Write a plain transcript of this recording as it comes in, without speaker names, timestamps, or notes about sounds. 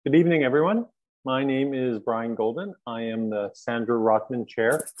Good evening, everyone. My name is Brian Golden. I am the Sandra Rotman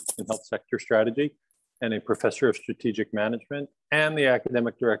Chair in Health Sector Strategy and a Professor of Strategic Management and the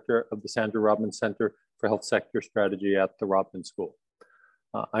Academic Director of the Sandra Rotman Center for Health Sector Strategy at the Rotman School.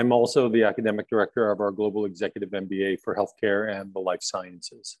 I'm also the Academic Director of our Global Executive MBA for Healthcare and the Life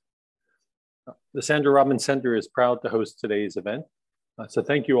Sciences. The Sandra Rotman Center is proud to host today's event. So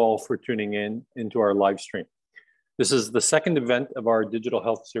thank you all for tuning into our live stream. This is the second event of our digital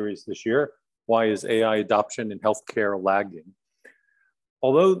health series this year. Why is AI adoption in healthcare lagging?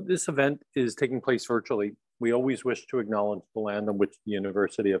 Although this event is taking place virtually, we always wish to acknowledge the land on which the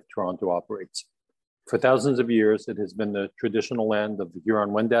University of Toronto operates. For thousands of years, it has been the traditional land of the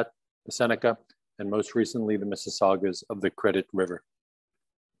Huron-Wendat, the Seneca, and most recently, the Mississaugas of the Credit River.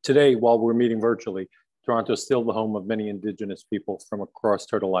 Today, while we're meeting virtually, Toronto is still the home of many Indigenous peoples from across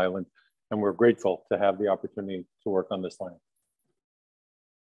Turtle Island, and we're grateful to have the opportunity to work on this land.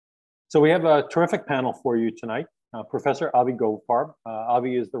 So we have a terrific panel for you tonight. Professor Avi Goldfarb.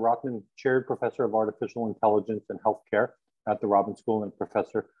 Avi is the Rotman Chaired Professor of Artificial Intelligence and Healthcare at the Rotman School and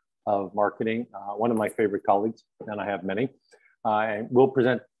Professor of Marketing, one of my favorite colleagues, and I have many. And will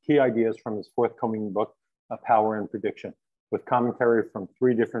present key ideas from his forthcoming book, Power and Prediction, with commentary from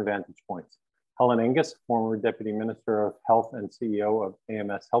three different vantage points. Helen Angus, former Deputy Minister of Health and CEO of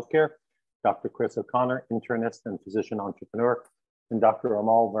AMS Healthcare, Dr. Chris O'Connor, internist and physician entrepreneur, and Dr.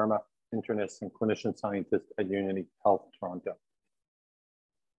 Amol Verma, internist and clinician-scientist at Unity Health Toronto.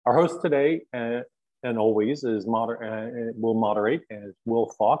 Our host today, and always, will moderate, is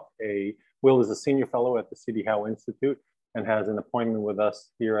Will Falk. Will is a senior fellow at the C.D. Howe Institute and has an appointment with us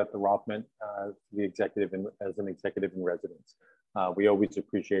here at the Rotman as an executive in residence. We always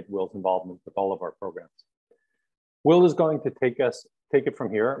appreciate Will's involvement with all of our programs. Will is going to take it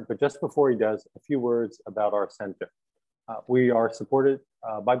from here, but just before he does, a few words about our center. We are supported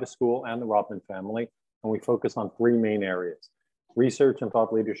by the school and the Rotman family, and we focus on three main areas: research and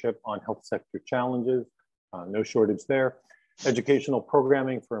thought leadership on health sector challenges, no shortage there, educational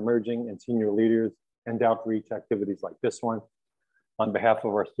programming for emerging and senior leaders, and outreach activities like this one on behalf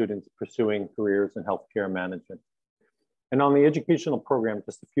of our students pursuing careers in healthcare management. And on the educational program,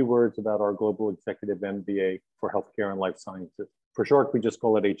 just a few words about our Global Executive MBA for Healthcare and Life Sciences. For short, we just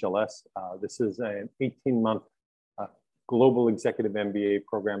call it HLS. This is an 18-month Global Executive MBA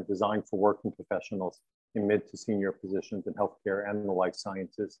program designed for working professionals in mid to senior positions in healthcare and the life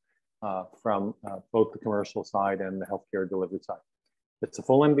sciences from both the commercial side and the healthcare delivery side. It's a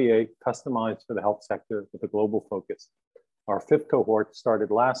full MBA customized for the health sector with a global focus. Our fifth cohort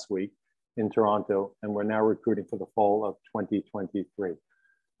started last week in Toronto, and we're now recruiting for the fall of 2023.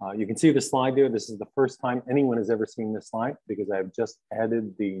 You can see the slide there. This is the first time anyone has ever seen this slide because I've just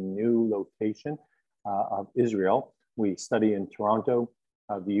added the new location of Israel. We study in Toronto,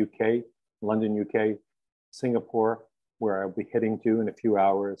 the UK, London, UK, Singapore, where I'll be heading to in a few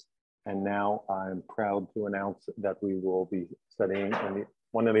hours. And now I'm proud to announce that we will be studying in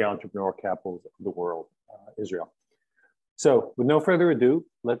one of the entrepreneur capitals of the world, Israel. So with no further ado,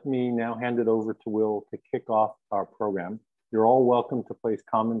 let me now hand it over to Will to kick off our program. You're all welcome to place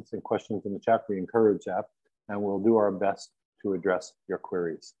comments and questions in the chat. We encourage that, and we'll do our best to address your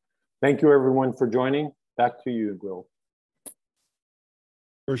queries. Thank you, everyone, for joining. Back to you, Will.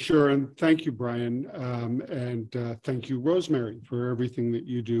 For sure, and thank you, Brian, and thank you, Rosemary, for everything that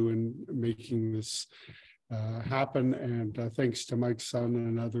you do in making this happen, and thanks to Mike's son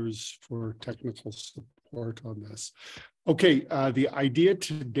and others for technical support on this. Okay, the idea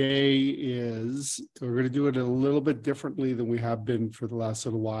today is we're going to do it a little bit differently than we have been for the last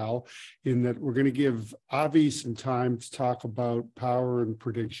little while, in that we're going to give Avi some time to talk about power and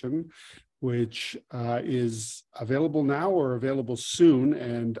prediction, which is available now or available soon.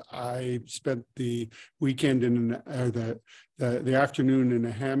 And I spent the weekend the afternoon in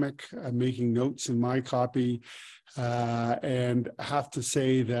a hammock making notes in my copy, and have to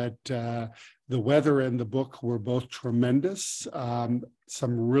say that the weather and the book were both tremendous.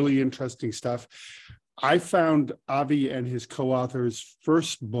 Some really interesting stuff. I found Avi and his co-author's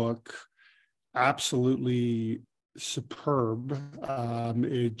first book absolutely superb.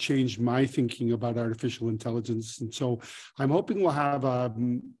 It changed my thinking about artificial intelligence. And so I'm hoping we'll have a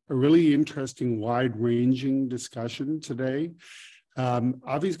really interesting, wide-ranging discussion today.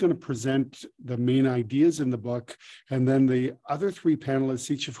 Avi's going to present the main ideas in the book, and then the other three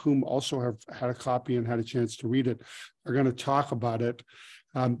panelists, each of whom also have had a copy and had a chance to read it, are going to talk about it.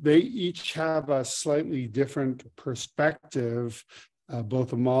 They each have a slightly different perspective.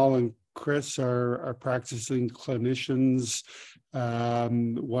 Both Amol and Chris are practicing clinicians,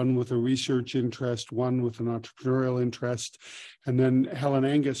 one with a research interest, one with an entrepreneurial interest. And then Helen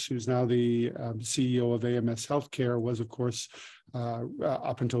Angus, who's now the CEO of AMS Healthcare, was, of course,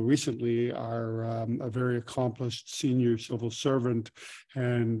 up until recently, a very accomplished senior civil servant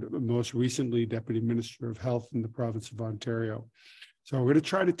and most recently Deputy Minister of Health in the province of Ontario. So we're going to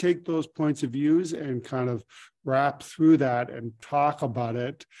try to take those points of views and kind of wrap through that and talk about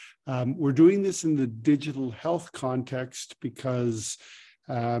it. We're doing this in the digital health context because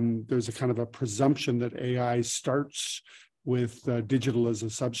there's a kind of a presumption that AI starts with digital as a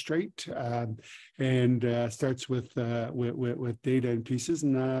substrate and starts with data and pieces.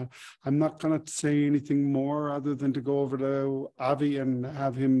 And I'm not going to say anything more other than to go over to Avi and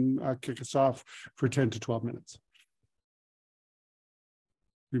have him kick us off for 10 to 12 minutes.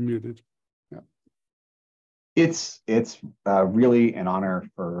 You're muted. Yeah. It's really an honor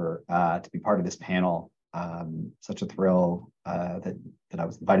to be part of this panel. Such a thrill that I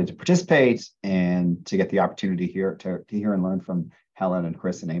was invited to participate and to get the opportunity here to hear and learn from Helen and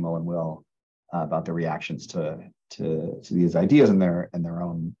Chris and Amol and Will about their reactions to these ideas and their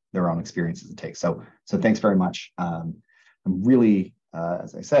own experiences and takes. So thanks very much. I'm really,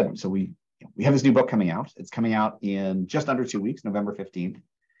 as I said, so we have this new book coming out. It's coming out in just under 2 weeks, November 15th.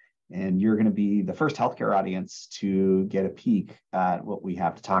 And you're going to be the first healthcare audience to get a peek at what we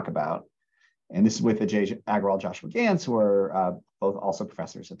have to talk about. And this is with Ajay Agrawal, Joshua Gans, who are both also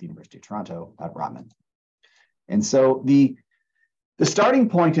professors at the University of Toronto at Rotman. And so the starting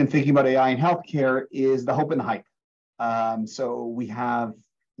point in thinking about AI in healthcare is the hope and the hype. So we have,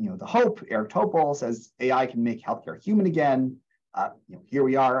 the hope. Eric Topol says AI can make healthcare human again. Here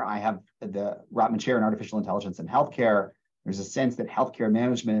we are. I have the Rotman Chair in Artificial Intelligence and Healthcare. There's a sense that healthcare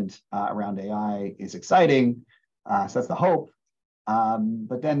management around AI is exciting. So that's the hope.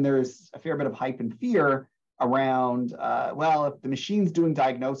 But then there's a fair bit of hype and fear around, well, if the machine's doing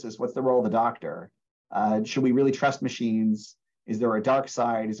diagnosis, what's the role of the doctor? Should we really trust machines? Is there a dark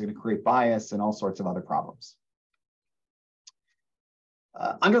side? Is it going to create bias and all sorts of other problems?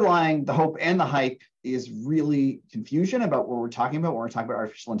 Underlying the hope and the hype is really confusion about what we're talking about when we're talking about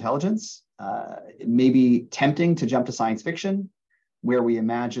artificial intelligence. It may be tempting to jump to science fiction, where we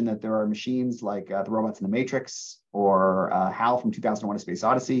imagine that there are machines like the robots in the Matrix or HAL from 2001: A Space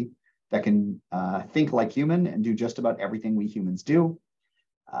Odyssey that can think like human and do just about everything we humans do.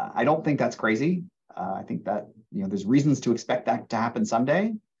 I don't think that's crazy. I think that there's reasons to expect that to happen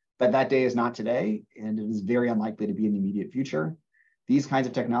someday, but that day is not today, and it is very unlikely to be in the immediate future. These kinds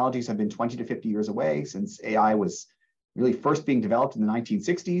of technologies have been 20 to 50 years away since AI was really first being developed in the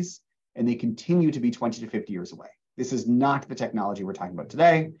 1960s, and they continue to be 20 to 50 years away. This is not the technology we're talking about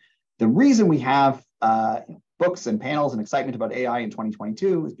today. The reason we have books and panels and excitement about AI in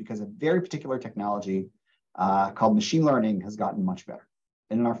 2022 is because a very particular technology called machine learning has gotten much better.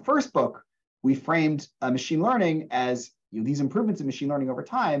 And in our first book, we framed machine learning as these improvements in machine learning over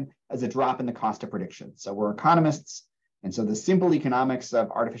time as a drop in the cost of prediction. So we're economists. And so the simple economics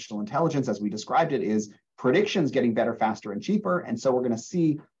of artificial intelligence, as we described it, is predictions getting better, faster, and cheaper. And so we're going to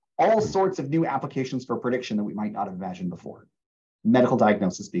see all sorts of new applications for prediction that we might not have imagined before. Medical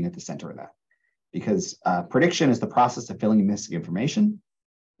diagnosis being at the center of that. Because prediction is the process of filling in missing information.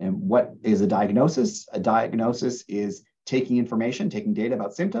 And what is a diagnosis? A diagnosis is taking information, taking data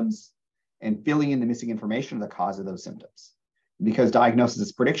about symptoms, and filling in the missing information of the cause of those symptoms. Because diagnosis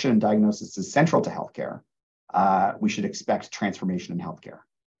is prediction and diagnosis is central to healthcare, we should expect transformation in healthcare.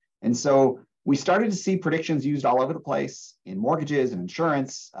 And so we started to see predictions used all over the place in mortgages and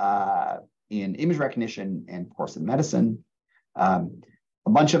insurance, in image recognition, and of course in medicine. A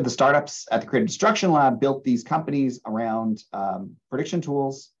bunch of the startups at the Creative Destruction Lab built these companies around prediction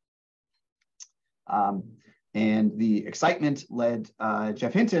tools. And the excitement led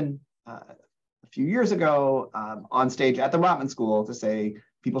Jeff Hinton a few years ago on stage at the Rotman School to say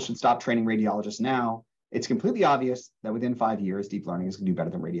people should stop training radiologists now. It's completely obvious that within 5 years, deep learning is going to do better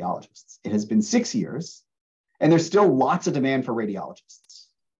than radiologists. It has been 6 years, and there's still lots of demand for radiologists.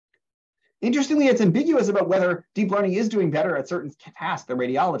 Interestingly, it's ambiguous about whether deep learning is doing better at certain tasks than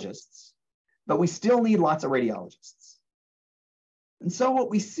radiologists, but we still need lots of radiologists. And so what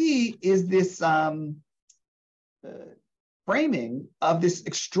we see is this framing of this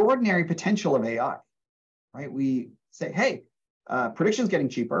extraordinary potential of AI, right? We say, hey, prediction's getting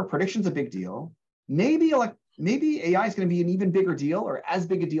cheaper, prediction's a big deal. Maybe AI is going to be an even bigger deal or as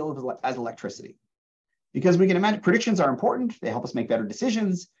big a deal as electricity. Because we can imagine predictions are important. They help us make better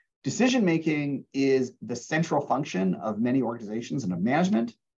decisions. Decision-making is the central function of many organizations and of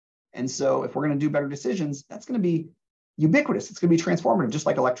management. And so if we're going to do better decisions, that's going to be ubiquitous. It's going to be transformative, just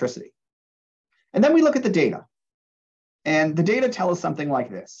like electricity. And then we look at the data. And the data tell us something like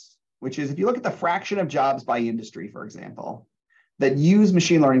this, which is if you look at the fraction of jobs by industry, for example, that use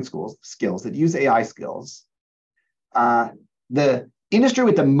machine learning skills, that use AI skills, the industry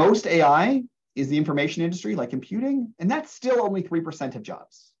with the most AI is the information industry, like computing, and that's still only 3% of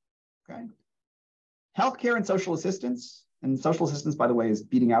jobs. Okay. Healthcare and social assistance, and social assistance, by the way, is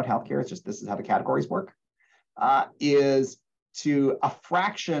beating out healthcare. It's just this is how the categories work, is to a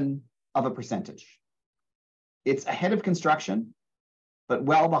fraction of a percentage. It's ahead of construction, but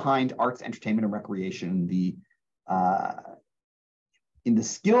well behind arts, entertainment, and recreation. In the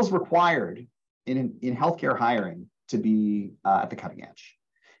skills required in healthcare hiring to be at the cutting edge.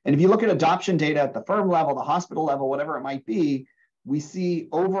 And if you look at adoption data at the firm level, the hospital level, whatever it might be, we see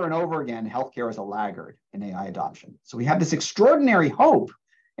over and over again, healthcare is a laggard in AI adoption. So we have this extraordinary hope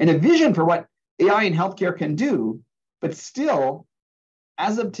and a vision for what AI in healthcare can do, but still,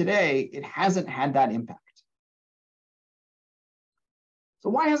 as of today, it hasn't had that impact. So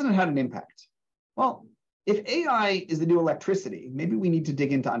why hasn't it had an impact? Well, if AI is the new electricity, maybe we need to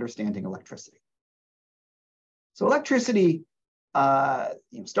dig into understanding electricity. So electricity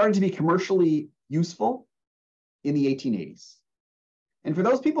started to be commercially useful in the 1880s. And for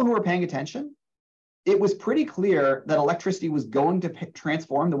those people who were paying attention, it was pretty clear that electricity was going to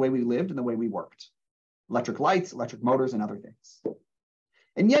transform the way we lived and the way we worked. Electric lights, electric motors, and other things.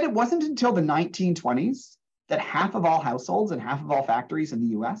 And yet it wasn't until the 1920s that half of all households and half of all factories in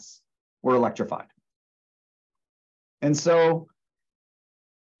the US were electrified. And so,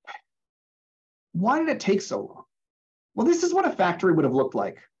 why did it take so long? Well, this is what a factory would have looked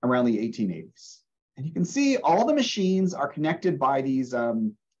like around the 1880s. And you can see all the machines are connected by these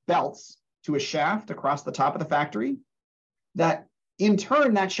belts to a shaft across the top of the factory. That in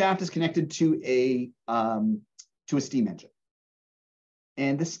turn, that shaft is connected to a steam engine.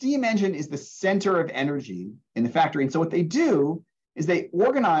 And the steam engine is the center of energy in the factory. And so what they do is they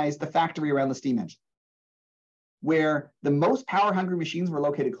organize the factory around the steam engine, where the most power-hungry machines were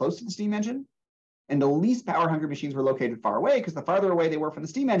located close to the steam engine, and the least power-hungry machines were located far away, because the farther away they were from the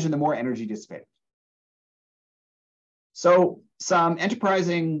steam engine, the more energy dissipated. So some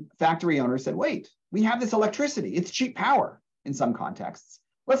enterprising factory owners said, wait, we have this electricity. It's cheap power in some contexts.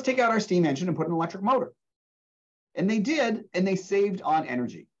 Let's take out our steam engine and put an electric motor. And they did, and they saved on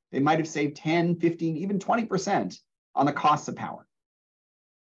energy. They might have saved 10, 15, even 20% on the costs of power.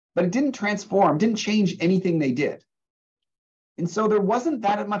 But it didn't transform, didn't change anything they did. And so there wasn't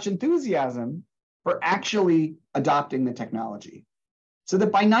that much enthusiasm for actually adopting the technology. So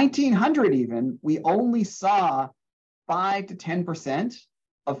that by 1900 even, we only saw 5 to 10%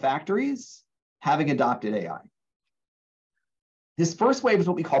 of factories having adopted AI. This first wave is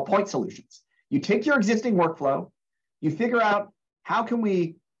what we call point solutions. You take your existing workflow, you figure out how can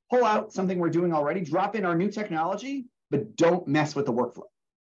we pull out something we're doing already, drop in our new technology, but don't mess with the workflow.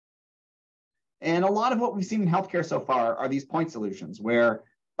 And a lot of what we've seen in healthcare so far are these point solutions where,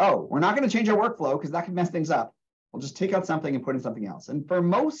 oh, we're not going to change our workflow because that could mess things up. We'll just take out something and put in something else. And for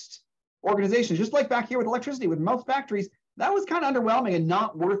most organizations, just like back here with electricity, with most factories, that was kind of underwhelming and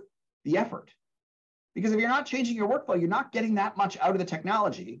not worth the effort. Because if you're not changing your workflow, you're not getting that much out of the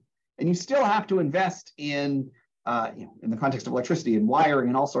technology. And you still have to invest in the context of electricity and wiring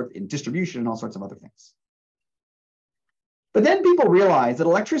and all sorts, in distribution and all sorts of other things. But then people realized that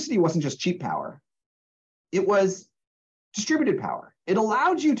electricity wasn't just cheap power. It was distributed power. It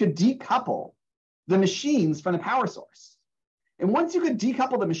allowed you to decouple the machines from the power source. And once you could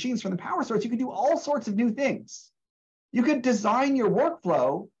decouple the machines from the power source, you could do all sorts of new things. You could design your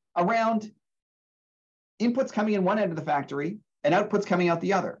workflow around inputs coming in one end of the factory and outputs coming out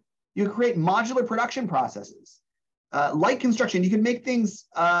the other. You could create modular production processes, light construction. You can make things,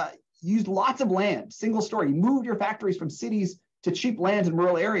 use lots of land, single story. You moved your factories from cities to cheap land in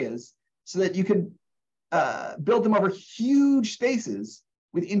rural areas so that you could build them over huge spaces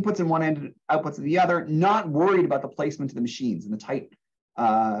with inputs in one end and outputs in the other, not worried about the placement of the machines and the tight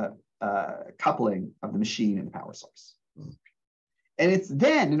coupling of the machine and the power source. And it's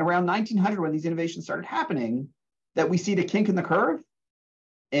then, in around 1900, when these innovations started happening, that we see the kink in the curve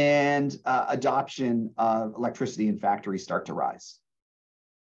and adoption of electricity in factories start to rise.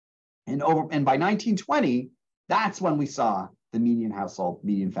 And by 1920, that's when we saw the median household,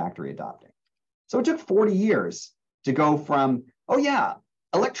 median factory adopting. So it took 40 years to go from, oh yeah,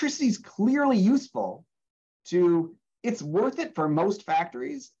 electricity is clearly useful, to it's worth it for most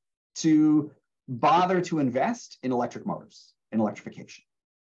factories to bother to invest in electric motors, in electrification.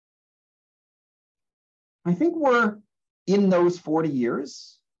 I think we're in those 40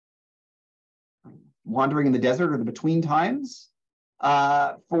 years, wandering in the desert or the between times,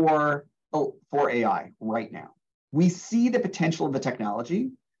 for for AI right now. We see the potential of the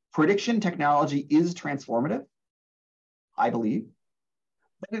technology. Prediction technology is transformative, I believe,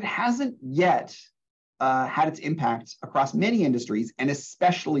 but it hasn't yet had its impact across many industries, and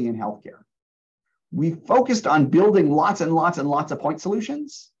especially in healthcare. We've focused on building lots and lots and lots of point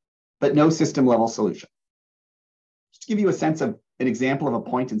solutions, but no system level solution. Just to give you a sense of an example of a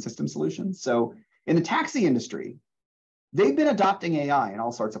point and system solution. So in the taxi industry, they've been adopting AI in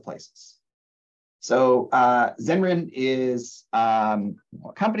all sorts of places. So Zenrin is a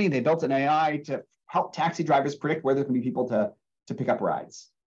company. They built an AI to help taxi drivers predict where there can be people to pick up rides.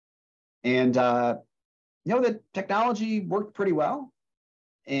 And the technology worked pretty well.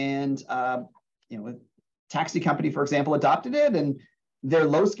 And a taxi company, for example, adopted it, and their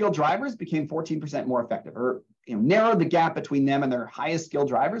low-skilled drivers became 14% more effective, or narrowed the gap between them and their highest skilled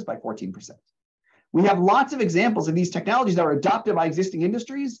drivers by 14%. We have lots of examples of these technologies that are adopted by existing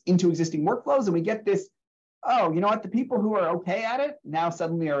industries into existing workflows, and we get this, oh, you know what, the people who are okay at it now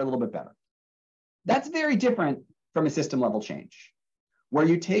suddenly are a little bit better. That's very different from a system level change, where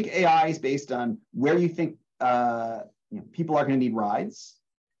you take AIs based on where you think people are going to need rides,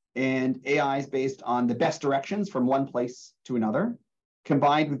 and AIs based on the best directions from one place to another,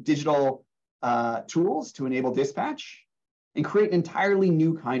 combined with digital tools to enable dispatch, and create an entirely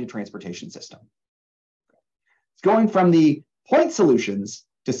new kind of transportation system. It's going from the point solutions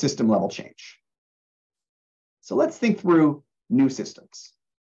to system level change. So let's think through new systems.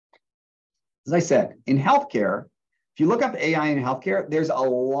 As I said, in healthcare, if you look up AI in healthcare, there's a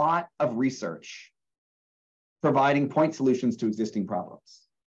lot of research providing point solutions to existing problems.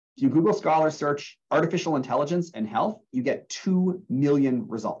 If you Google Scholar search artificial intelligence and health, you get 2 million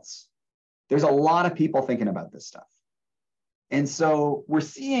results. There's a lot of people thinking about this stuff. And so we're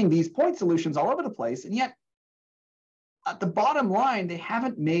seeing these point solutions all over the place, and yet at the bottom line, they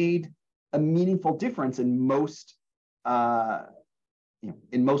haven't made a meaningful difference in most healthcare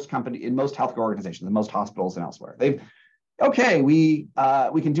organizations, in most hospitals and elsewhere. We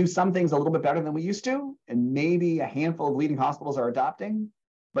can do some things a little bit better than we used to, and maybe a handful of leading hospitals are adopting,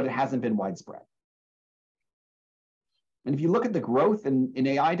 but it hasn't been widespread. And if you look at the growth in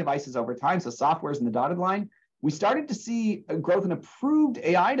AI devices over time, so software's in the dotted line, we started to see a growth in approved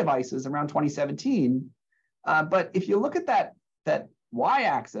AI devices around 2017. But if you look at that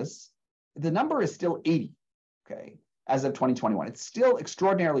y-axis, the number is still 80, okay, as of 2021. It's still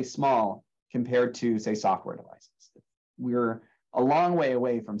extraordinarily small compared to, say, software devices. We're a long way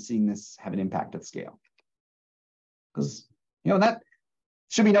away from seeing this have an impact at scale. Because, that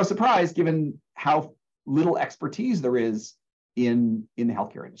should be no surprise given how little expertise there is in the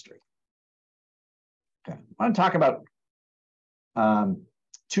healthcare industry. Okay, I want to talk about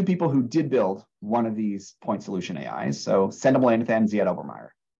two people who did build one of these point solution AIs. So Sendel Melanathan and Ziad Obermeyer.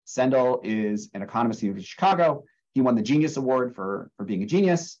 Sendel is an economist at the University of Chicago. He won the Genius Award for being a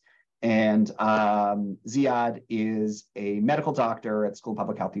genius. And Ziad is a medical doctor at School of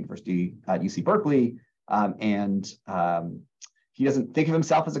Public Health University at UC Berkeley. He doesn't think of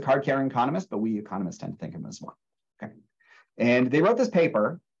himself as a card-carrying economist, but we economists tend to think of him as one. Okay. And they wrote this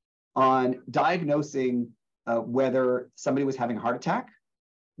paper on diagnosing whether somebody was having a heart attack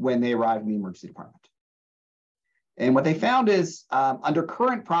when they arrived in the emergency department. And what they found is under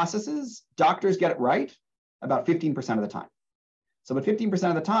current processes, doctors get it right about 15% of the time. So about 15%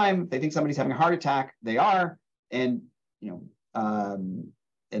 of the time, if they think somebody's having a heart attack, they are, and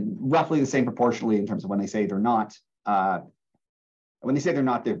roughly the same proportionally in terms of when they say they're not. When they say they're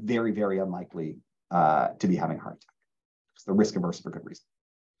not, they're very, very unlikely to be having a heart attack. It's the risk averse for good reason.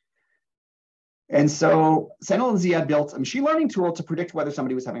 And so Sendel and Ziad built a machine learning tool to predict whether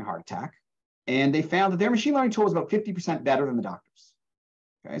somebody was having a heart attack. And they found that their machine learning tool was about 50% better than the doctors.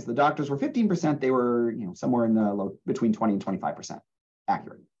 Okay, so the doctors were 15%, they were somewhere in the between 20 and 25%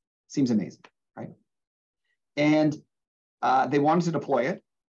 accurate. Seems amazing, right? And they wanted to deploy it,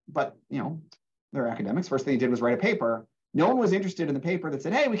 but they're academics. First thing they did was write a paper. No one was interested in the paper that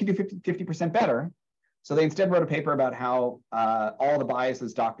said, hey, we can do 50% better. So they instead wrote a paper about how all the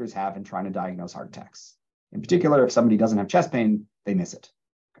biases doctors have in trying to diagnose heart attacks. In particular, if somebody doesn't have chest pain, they miss it.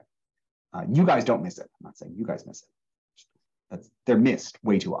 Okay. You guys don't miss it. I'm not saying you guys miss it. They're missed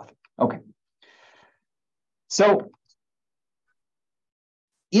way too often. Okay. So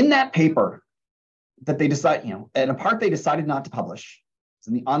in that paper that they decide, and a part they decided not to publish, it's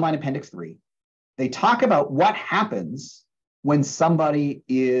in the online appendix 3, they talk about what happens when somebody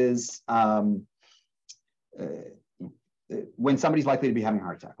is when somebody's likely to be having a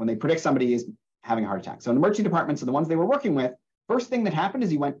heart attack, when they predict somebody is having a heart attack. So in emergency departments, so the ones they were working with, first thing that happened is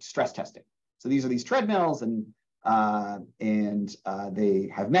he went stress testing. So these are these treadmills, and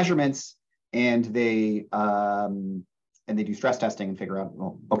they have measurements. and they do stress testing and figure out,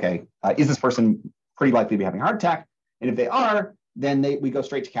 well, okay, is this person pretty likely to be having a heart attack? And if they are, then we go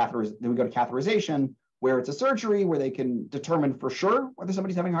straight to catheterization, where it's a surgery where they can determine for sure whether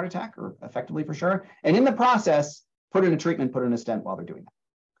somebody's having a heart attack, or effectively for sure. And in the process, put in a treatment, put in a stent while they're doing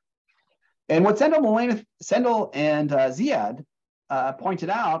that. And what Sendel and Ziad pointed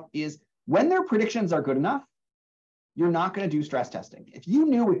out is when their predictions are good enough, you're not going to do stress testing. If you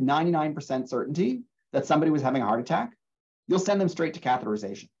knew with 99% certainty that somebody was having a heart attack, you'll send them straight to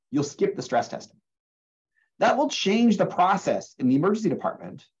catheterization. You'll skip the stress testing. That will change the process in the emergency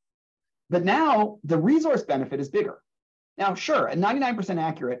department. But now the resource benefit is bigger. Now, sure, at 99%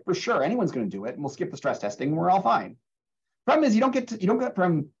 accurate, for sure, anyone's going to do it, and we'll skip the stress testing, and we're all fine. Problem is, you don't get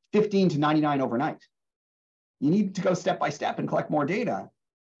from 15 to 99 overnight. You need to go step by step and collect more data.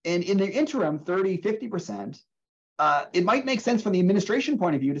 And in the interim, 30, 50%, it might make sense from the administration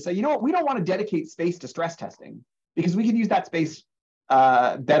point of view to say, you know what, we don't want to dedicate space to stress testing because we could use that space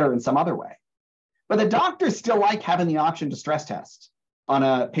better in some other way. But the doctors still like having the option to stress test on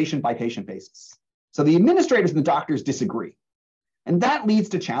a patient-by-patient basis. So the administrators and the doctors disagree. And that leads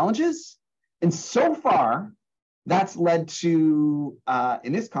to challenges. And so far, that's led to,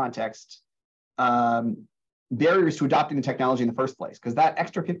 in this context, barriers to adopting the technology in the first place, because that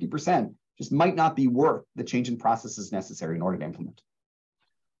extra 50% just might not be worth the change in processes necessary in order to implement.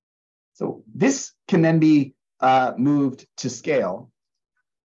 So this can then be moved to scale.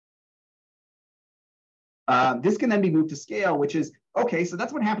 Which is, okay, so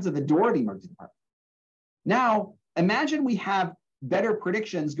that's what happens at the door of the emergency department. Now, imagine we have better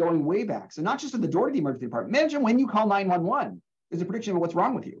predictions going way back. So not just at the door of the emergency department. Imagine when you call 911, there's a prediction of what's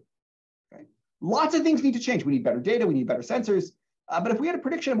wrong with you. Okay? Lots of things need to change. We need better data. We need better sensors. But if we had a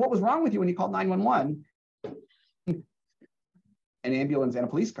prediction of what was wrong with you when you called 911, an ambulance and a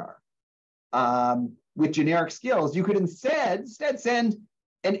police car, with generic skills, you could instead send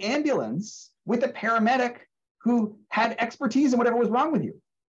an ambulance with a paramedic who had expertise in whatever was wrong with you.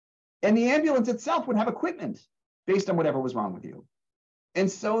 And the ambulance itself would have equipment based on whatever was wrong with you. And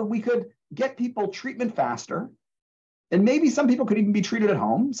so we could get people treatment faster. And maybe some people could even be treated at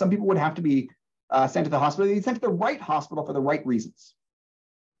home. Some people would have to be sent to the hospital. They'd be sent to the right hospital for the right reasons.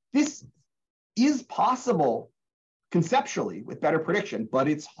 This is possible conceptually with better prediction, but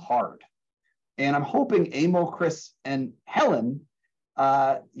it's hard. And I'm hoping Amol, Chris, and Helen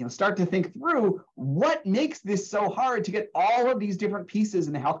start to think through what makes this so hard to get all of these different pieces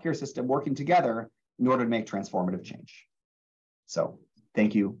in the healthcare system working together in order to make transformative change. So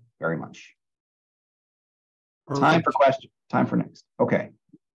thank you very much. Perfect. Time for questions. Time for next. Okay.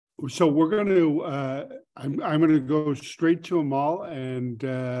 So we're going to, I'm going to go straight to Amol, and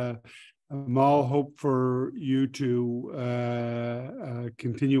Amol, hope for you to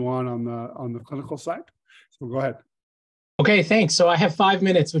continue on the clinical side. So go ahead. Okay, thanks. So I have 5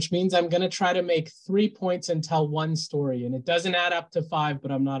 minutes, which means I'm going to try to make 3 points and tell one story. And it doesn't add up to 5,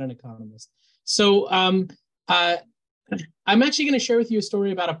 but I'm not an economist. So I'm actually going to share with you a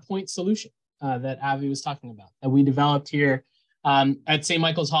story about a point solution that Avi was talking about, that we developed here at St.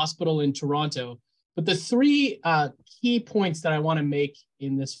 Michael's Hospital in Toronto. But the 3 key points that I want to make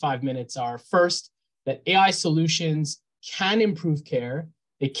in this 5 minutes are, first, that AI solutions can improve care,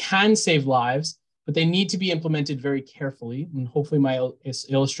 they can save lives, but they need to be implemented very carefully. And hopefully my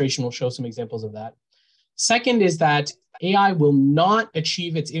illustration will show some examples of that. Second is that AI will not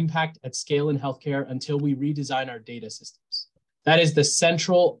achieve its impact at scale in healthcare until we redesign our data systems. That is the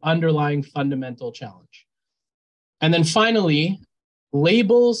central underlying fundamental challenge. And then finally,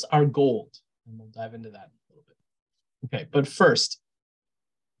 labels are gold. And we'll dive into that a little bit. Okay, but first,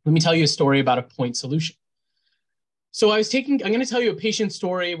 let me tell you a story about a point solution. So I'm going to tell you a patient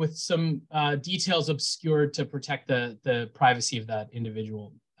story with some details obscured to protect the privacy of that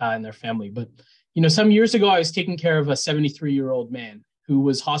individual and their family. But, some years ago, I was taking care of a 73-year-old man who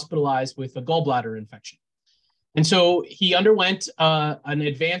was hospitalized with a gallbladder infection. And so he underwent an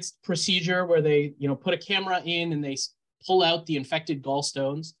advanced procedure where they, put a camera in and they pull out the infected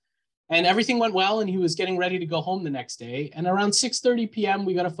gallstones. And everything went well, and he was getting ready to go home the next day. And around 6:30 p.m.,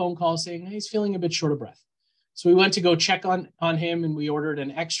 we got a phone call saying he's feeling a bit short of breath. So we went to go check on him, and we ordered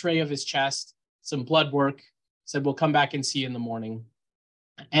an x-ray of his chest, some blood work, said we'll come back and see you in the morning.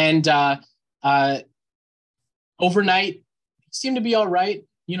 And overnight, he seemed to be all right,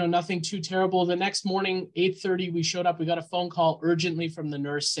 nothing too terrible. The next morning, 8:30, we showed up. We got a phone call urgently from the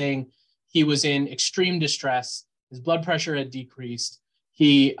nurse saying he was in extreme distress. His blood pressure had decreased.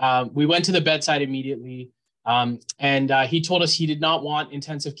 We went to the bedside immediately, and he told us he did not want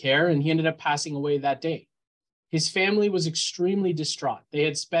intensive care, and he ended up passing away that day. his family was extremely distraught. They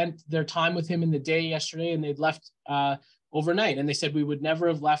had spent their time with him in the day yesterday, and they'd left overnight. And they said, we would never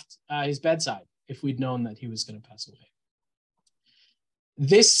have left his bedside if we'd known that he was going to pass away.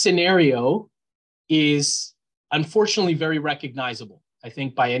 This scenario is unfortunately very recognizable, I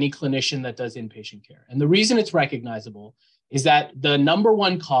think, by any clinician that does inpatient care. And the reason it's recognizable is that the number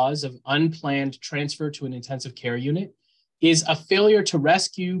one cause of unplanned transfer to an intensive care unit is a failure to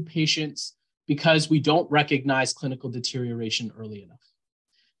rescue patients because we don't recognize clinical deterioration early enough.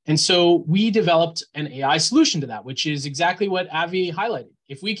 And so we developed an AI solution to that, which is exactly what Avi highlighted.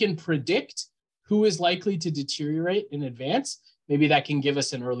 If we can predict who is likely to deteriorate in advance, maybe that can give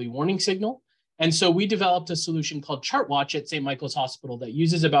us an early warning signal. And so we developed a solution called ChartWatch at St. Michael's Hospital that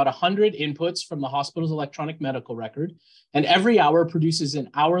uses about 100 inputs from the hospital's electronic medical record, and every hour produces an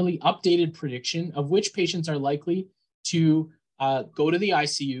hourly updated prediction of which patients are likely to go to the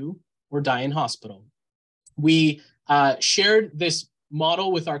ICU or die in hospital. We shared this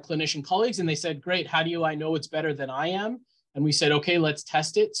model with our clinician colleagues, and they said, great, how do I know it's better than I am? And we said, okay, let's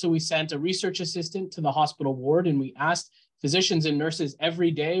test it. So we sent a research assistant to the hospital ward, and we asked physicians and nurses every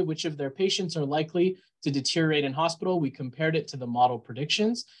day which of their patients are likely to deteriorate in hospital. We compared it to the model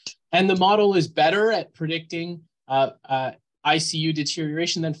predictions, and the model is better at predicting ICU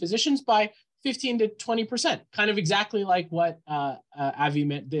deterioration than physicians by 15 to 20%, kind of exactly like what Avi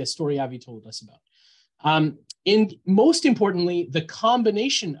meant, the story Avi told us about. Most importantly, the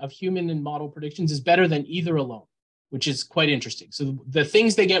combination of human and model predictions is better than either alone, which is quite interesting. So the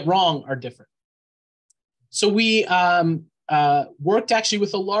things they get wrong are different. So we worked actually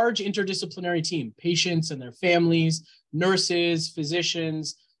with a large interdisciplinary team, patients and their families, nurses,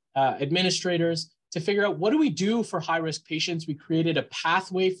 physicians, administrators, to figure out what do we do for high-risk patients. We created a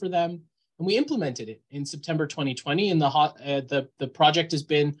pathway for them, and we implemented it in September 2020. And the project has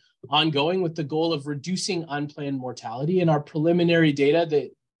been ongoing with the goal of reducing unplanned mortality. And our preliminary data,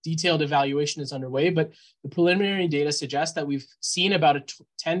 the detailed evaluation is underway, but the preliminary data suggests that we've seen about a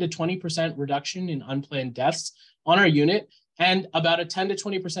 10 to 20% reduction in unplanned deaths on our unit, and about a 10 to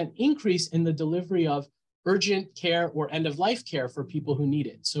 20% increase in the delivery of urgent care or end-of-life care for people who need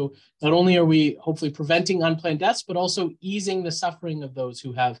it. So not only are we hopefully preventing unplanned deaths, but also easing the suffering of those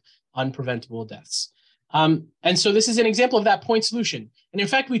who have unpreventable deaths. And so this is an example of that point solution. And in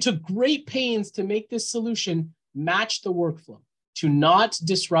fact, we took great pains to make this solution match the workflow, to not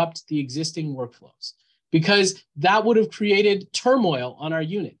disrupt the existing workflows, because that would have created turmoil on our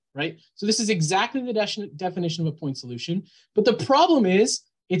unit, right? So this is exactly the definition of a point solution. But the problem is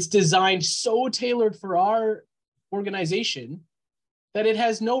it's designed so tailored for our organization that it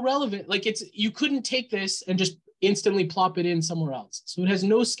has no relevant, like you couldn't take this and just instantly plop it in somewhere else. So it has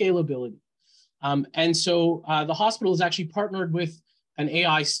no scalability. And so the hospital has actually partnered with an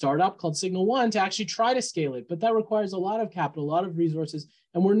AI startup called Signal One to actually try to scale it, but that requires a lot of capital, a lot of resources,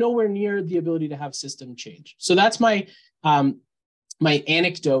 and we're nowhere near the ability to have system change. So that's my my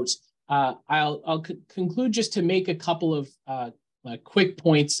anecdote. I'll conclude just to make a couple of quick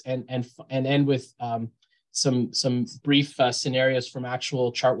points and end with some brief scenarios from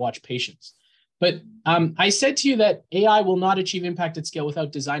actual ChartWatch patients. But I said to you that AI will not achieve impact at scale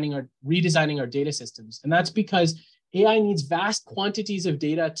without redesigning our data systems, and that's because AI needs vast quantities of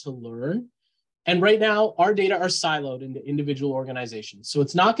data to learn. And right now, our data are siloed into individual organizations. So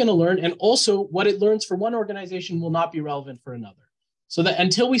it's not going to learn. And also, what it learns for one organization will not be relevant for another. So that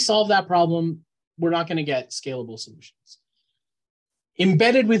until we solve that problem, we're not going to get scalable solutions.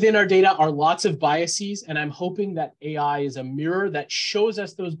 Embedded within our data are lots of biases. And I'm hoping that AI is a mirror that shows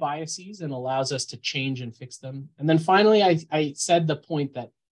us those biases and allows us to change and fix them. And then finally, I said the point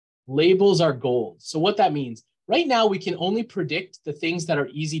that labels are gold. So what that means, right now, we can only predict the things that are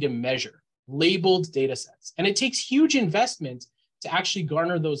easy to measure, labeled data sets. And it takes huge investment to actually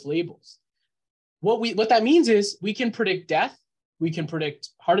garner those labels. What that means is we can predict death, we can predict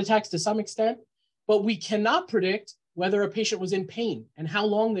heart attacks to some extent, but we cannot predict whether a patient was in pain and how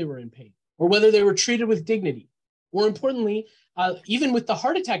long they were in pain, or whether they were treated with dignity. More importantly, even with the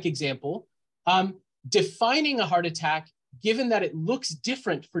heart attack example, defining a heart attack, given that it looks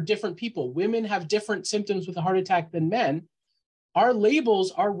different for different people, women have different symptoms with a heart attack than men, our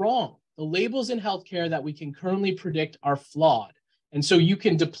labels are wrong. The labels in healthcare that we can currently predict are flawed. And so you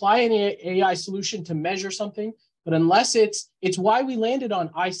can deploy an AI solution to measure something, but unless it's why we landed on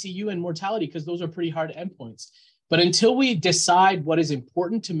ICU and mortality, because those are pretty hard endpoints. But until we decide what is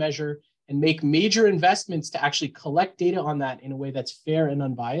important to measure and make major investments to actually collect data on that in a way that's fair and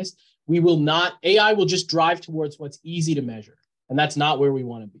unbiased, AI will just drive towards what's easy to measure. And that's not where we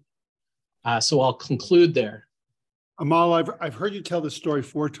want to be. So I'll conclude there. Amol, I've heard you tell this story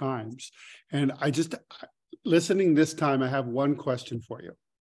 4 times, and listening this time, I have one question for you.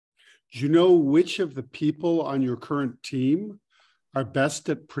 Do you know which of the people on your current team are best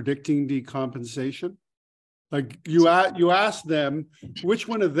at predicting decompensation? Like you asked them, which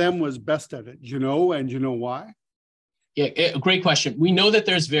one of them was best at it, you know, and you know why? Yeah, great question. We know that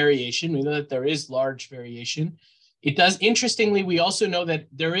there's variation. We know that there is large variation. It does, interestingly, we also know that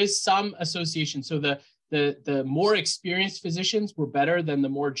there is some association. So the more experienced physicians were better than the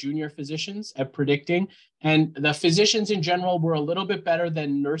more junior physicians at predicting. And the physicians in general were a little bit better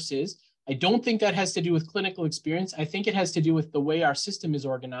than nurses. I don't think that has to do with clinical experience. I think it has to do with the way our system is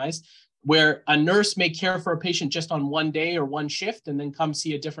organized, where a nurse may care for a patient just on one day or one shift and then come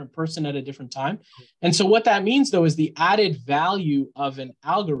see a different person at a different time. And so what that means, though, is the added value of an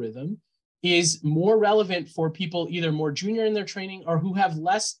algorithm is more relevant for people either more junior in their training or who have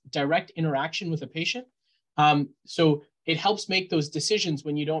less direct interaction with a patient. So it helps make those decisions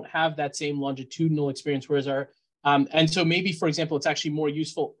when you don't have that same longitudinal experience, whereas and so maybe, for example, it's actually more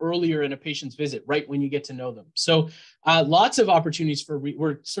useful earlier in a patient's visit, right when you get to know them. So lots of opportunities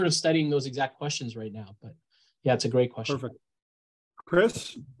we're sort of studying those exact questions right now, but yeah, it's a great question. Perfect.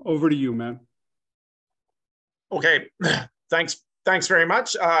 Chris, over to you, man. Okay, thanks very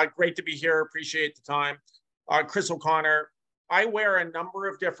much. Great to be here, appreciate the time. Chris O'Connor, I wear a number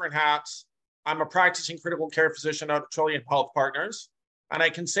of different hats. I'm a practicing critical care physician out of Trillium Health Partners. And I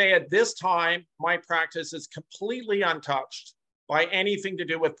can say at this time, my practice is completely untouched by anything to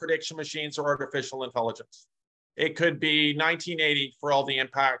do with prediction machines or artificial intelligence. It could be 1980 for all the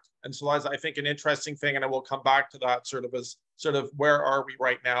impact. And so that's, I think, an interesting thing, and I will come back to that sort of where are we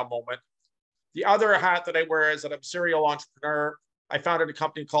right now moment. The other hat that I wear is that I'm a serial entrepreneur. I founded a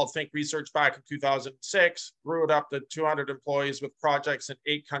company called Think Research back in 2006, grew it up to 200 employees with projects in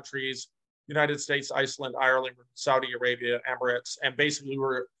 8 countries, United States, Iceland, Ireland, Saudi Arabia, Emirates, and basically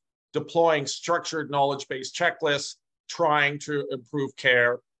we're deploying structured knowledge-based checklists, trying to improve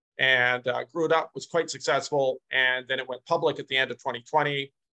care, and grew it up, was quite successful, and then it went public at the end of 2020.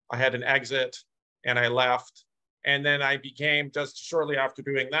 I had an exit, and I left, and then I became, just shortly after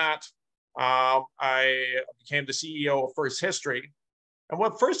doing that, I became the CEO of FirstHx. And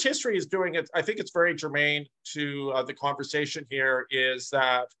what FirstHx is doing, I think it's very germane to the conversation here, is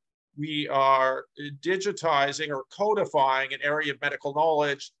that we are digitizing or codifying an area of medical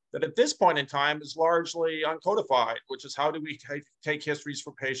knowledge that at this point in time is largely uncodified, which is how do we take histories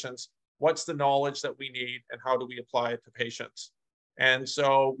for patients, what's the knowledge that we need, and how do we apply it to patients. And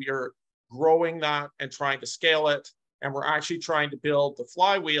so we are growing that and trying to scale it. And we're actually trying to build the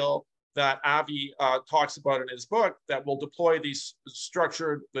flywheel that Avi talks about in his book that will deploy this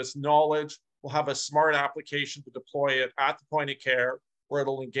knowledge. We'll have a smart application to deploy it at the point of care, where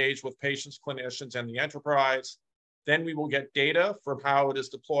it'll engage with patients, clinicians, and the enterprise. Then we will get data from how it is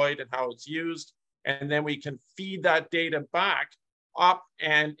deployed and how it's used. And then we can feed that data back up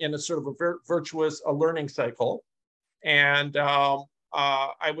and in a sort of a virtuous learning cycle. And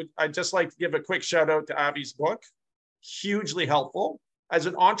I'd just like to give a quick shout out to Avi's book, hugely helpful. As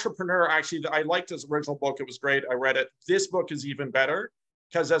an entrepreneur, actually, I liked his original book. It was great. I read it. This book is even better,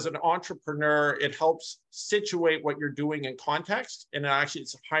 because as an entrepreneur, it helps situate what you're doing in context. And actually,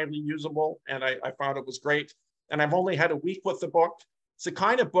 it's highly usable. And I found it was great. And I've only had a week with the book. It's the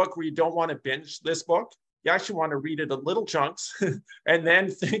kind of book where you don't want to binge this book. You actually want to read it in little chunks and then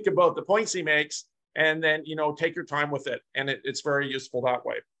think about the points he makes and then, take your time with it. And it's very useful that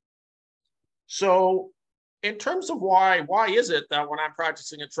way. So in terms of why is it that when I'm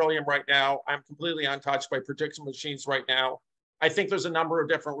practicing at Trillium right now, I'm completely untouched by prediction machines right now? I think there's a number of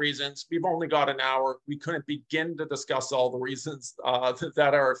different reasons. We've only got an hour. We couldn't begin to discuss all the reasons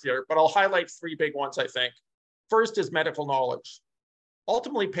that are here, but I'll highlight 3 big ones, I think. First is medical knowledge.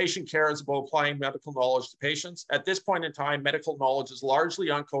 Ultimately, patient care is about applying medical knowledge to patients. At this point in time, medical knowledge is largely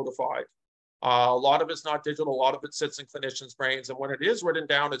uncodified. A lot of it's not digital. A lot of it sits in clinicians' brains. And when it is written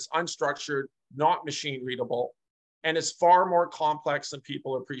down, it's unstructured, not machine readable, and it's far more complex than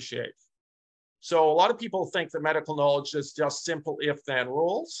people appreciate. So a lot of people think that medical knowledge is just simple if-then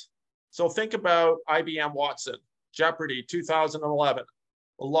rules. So think about IBM Watson, Jeopardy, 2011.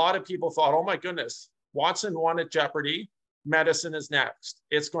 A lot of people thought, oh my goodness, Watson won at Jeopardy, medicine is next.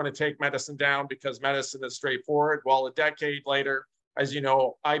 It's going to take medicine down because medicine is straightforward. Well, a decade later, as you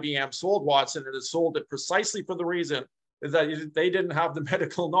know, IBM sold Watson, and it sold it precisely for the reason that they didn't have the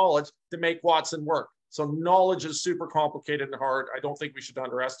medical knowledge to make Watson work. So knowledge is super complicated and hard. I don't think we should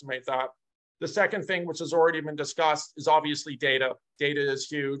underestimate that. The second thing, which has already been discussed, is obviously data. Data is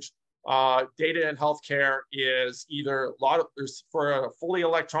huge. Data in healthcare is either for a fully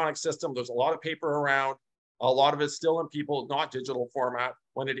electronic system, there's a lot of paper around. A lot of it's still in people, not digital format.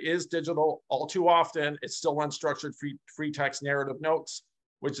 when it is digital, all too often, it's still unstructured free text narrative notes,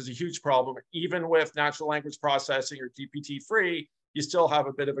 which is a huge problem. Even with natural language processing or GPT-free, you still have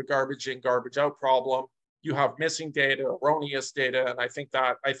a bit of a garbage in, garbage out problem. You have missing data, erroneous data, and I think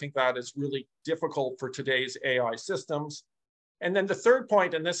that is really difficult for today's AI systems. And then the third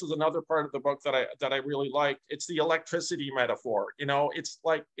point, and this is another part of the book that I really liked, it's the electricity metaphor. You know, it's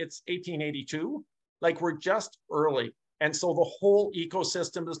like it's 1882, like we're just early, and so the whole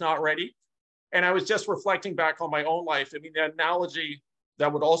ecosystem is not ready. And I was just reflecting back on my own life. I mean, the analogy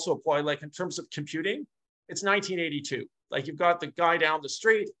that would also apply, like in terms of computing, it's 1982. Like you've got the guy down the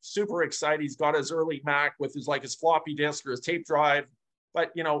street, super excited. He's got his early Mac with his floppy disk or his tape drive,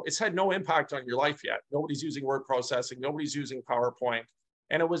 but you know, it's had no impact on your life yet. Nobody's using word processing, nobody's using PowerPoint.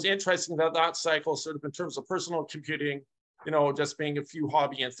 And it was interesting that cycle sort of in terms of personal computing, you know, just being a few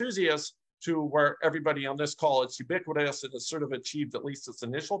hobby enthusiasts to where everybody on this call, it's ubiquitous and has sort of achieved at least its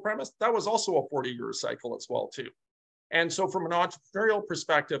initial premise. That was also a 40-year cycle as well too. And so from an entrepreneurial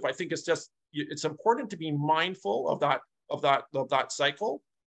perspective, I think it's important to be mindful of that cycle.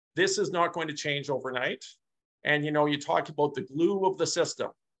 This is not going to change overnight. And, you know, you talk about the glue of the system,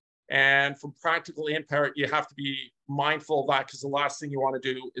 and from practical impact, you have to be mindful of that, because the last thing you want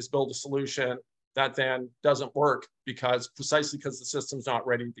to do is build a solution that then doesn't work precisely because the system's not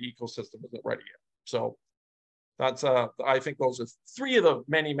ready, the ecosystem isn't ready yet. So that's, I think those are three of the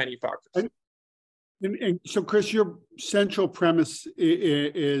many, many factors. And so, Chris, your central premise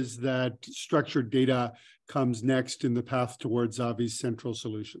is that structured data comes next in the path towards Avi's central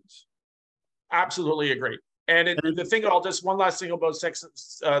solutions. Absolutely agree. And the thing, one last thing about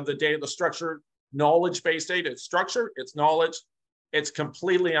the data, the structured knowledge-based data. It's structure, it's knowledge, it's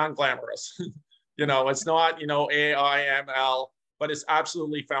completely unglamorous. You know, it's not, you know, AI, ML, but it's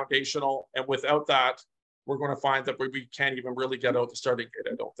absolutely foundational. And without that, we're going to find that we can't even really get out the starting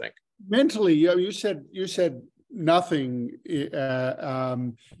data, I don't think. Mentally, you said nothing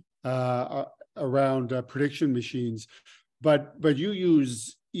around prediction machines, but you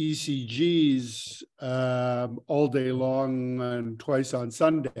use ECGs all day long and twice on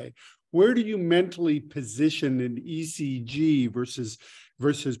Sunday. Where do you mentally position an ECG versus,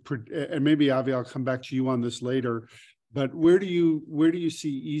 and maybe Avi, I'll come back to you on this later, but where do you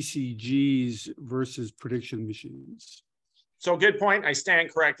see ECGs versus prediction machines? So good point. I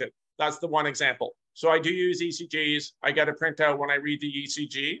stand corrected. That's the one example. So I do use ECGs. I get a printout when I read the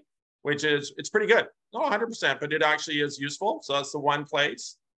ECG, it's pretty good. Not 100%, but it actually is useful. So that's the one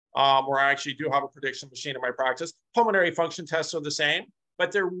place where I actually do have a prediction machine in my practice. Pulmonary function tests are the same,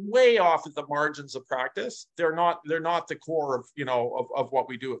 but they're way off at the margins of practice. They're not the core of, you know, of what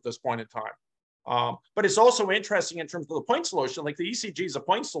we do at this point in time. But it's also interesting in terms of the point solution. Like the ECG is a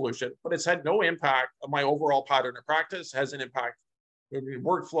point solution, but it's had no impact on my overall pattern of practice, hasn't impacted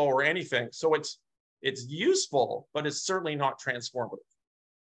workflow or anything. So it's useful, but it's certainly not transformative.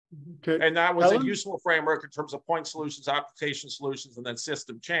 Okay. And that was Helen? a useful framework in terms of point solutions, application solutions, and then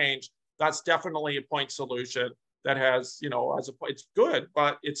system change. That's definitely a point solution that has, you know, it's good,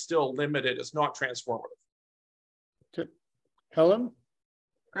 but it's still limited. It's not transformative. Okay. Helen?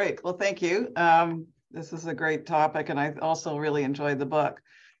 Great. Well, thank you. This is a great topic, and I also really enjoyed the book.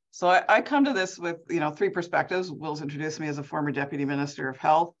 So I come to this with, you know, three perspectives. Will's introduced me as a former Deputy Minister of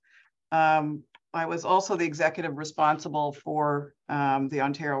Health. I was also the executive responsible for the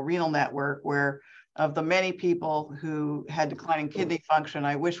Ontario Renal Network, where of the many people who had declining kidney function,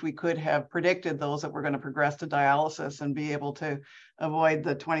 I wish we could have predicted those that were going to progress to dialysis and be able to avoid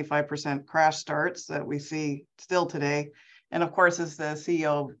the 25% crash starts that we see still today. And of course, as the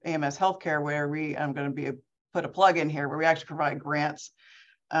CEO of AMS Healthcare, where I'm going to put a plug in here, where we actually provide grants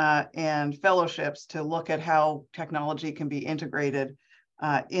and fellowships to look at how technology can be integrated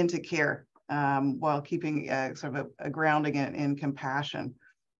into care while keeping sort of a grounding in compassion.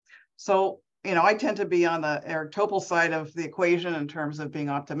 So, you know, I tend to be on the archetypal side of the equation in terms of being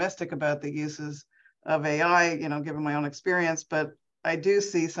optimistic about the uses of AI, you know, given my own experience, but I do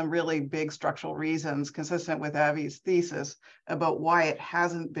see some really big structural reasons consistent with Avi's thesis about why it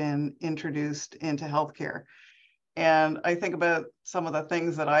hasn't been introduced into healthcare. And I think about some of the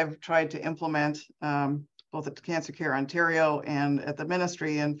things that I've tried to implement both at Cancer Care Ontario and at the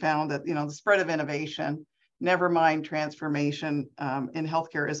ministry, and found that, you know, the spread of innovation, never mind transformation, in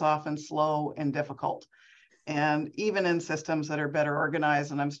healthcare is often slow and difficult. And even in systems that are better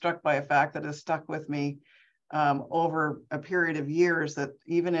organized, and I'm struck by a fact that has stuck with me over a period of years, that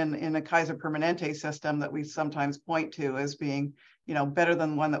even in a Kaiser Permanente system that we sometimes point to as being, you know, better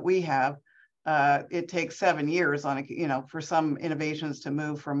than one that we have, it takes 7 years on, you know, for some innovations to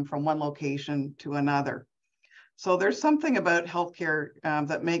move from one location to another. So there's something about healthcare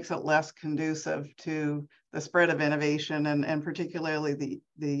that makes it less conducive to the spread of innovation and particularly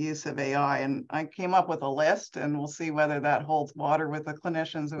the use of AI. And I came up with a list, and we'll see whether that holds water with the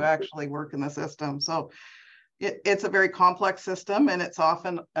clinicians who actually work in the system. So it's a very complex system, and it's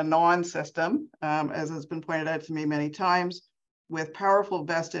often a non-system, as has been pointed out to me many times, with powerful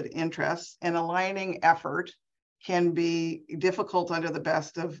vested interests, and aligning effort can be difficult under the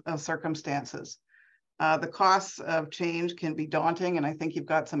best of circumstances. The costs of change can be daunting, and I think you've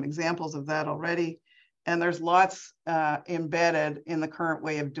got some examples of that already. And there's lots embedded in the current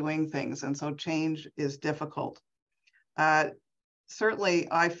way of doing things, and so change is difficult. Certainly,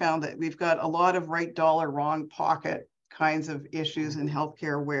 I found that we've got a lot of right dollar, wrong pocket kinds of issues in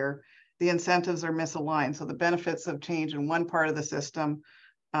healthcare where the incentives are misaligned. So the benefits of change in one part of the system,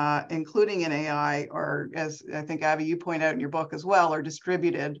 including in AI, are, as I think, Avi, you point out in your book as well, are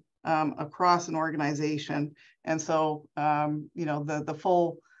distributed across an organization. And so, the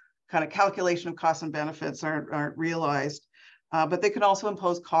full kind of calculation of costs and benefits aren't realized, but they can also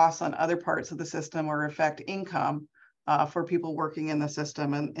impose costs on other parts of the system or affect income for people working in the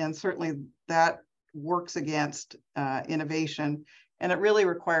system. And certainly that works against innovation. And it really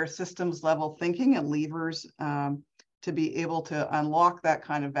requires systems level thinking and levers to be able to unlock that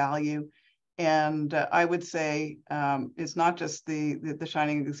kind of value. And I would say it's not just the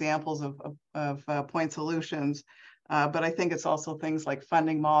shining examples of point solutions, but I think it's also things like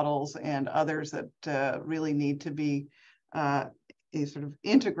funding models and others that really need to be sort of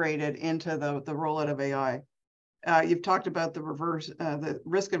integrated into the rollout of AI. You've talked about the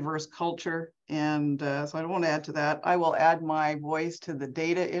risk-averse culture, and so I don't want to add to that. I will add my voice to the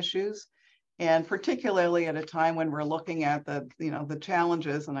data issues, and particularly at a time when we're looking at the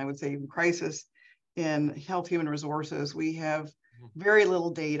challenges, and I would say even crisis in health human resources. We have very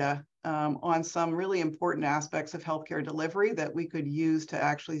little data on some really important aspects of healthcare delivery that we could use to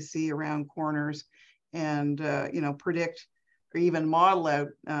actually see around corners and predict or even model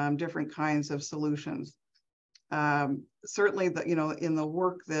out different kinds of solutions. Certainly, in the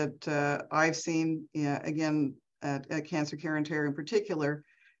work that I've seen, again, at Cancer Care Ontario in particular,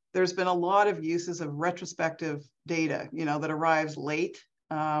 there's been a lot of uses of retrospective data, that arrives late,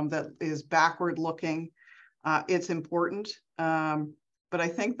 that is backward looking. It's important, but I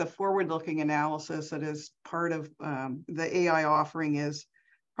think the forward-looking analysis that is part of the AI offering is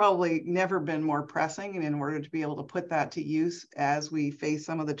probably never been more pressing, and in order to be able to put that to use as we face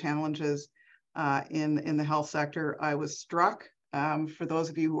some of the challenges in the health sector, I was struck. For those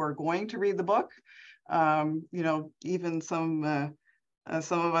of you who are going to read the book, even some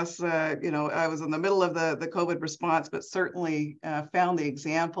of us, I was in the middle of the COVID response, but certainly found the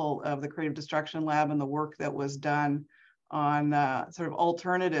example of the Creative Destruction Lab and the work that was done on sort of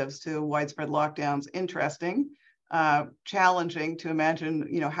alternatives to widespread lockdowns interesting, challenging to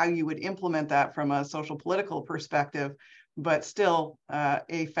imagine, how you would implement that from a social political perspective, but still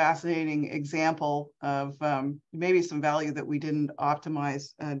a fascinating example of maybe some value that we didn't optimize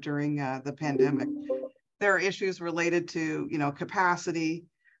during the pandemic. There are issues related to, capacity,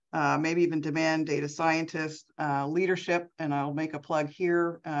 maybe even demand, data scientists, leadership, and I'll make a plug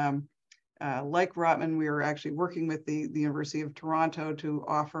here. Like Rotman, we are actually working with the University of Toronto to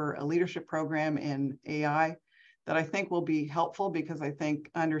offer a leadership program in AI that I think will be helpful, because I think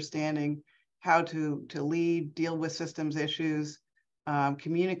understanding how to lead, deal with systems issues,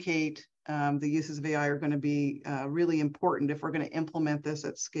 communicate the uses of AI are going to be really important if we're going to implement this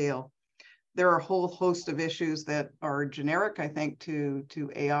at scale. There are a whole host of issues that are generic, I think, to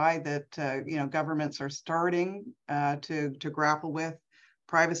AI that governments are starting to grapple with: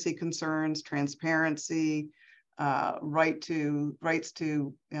 privacy concerns, transparency, rights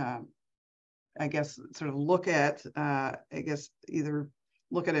to I guess sort of look at either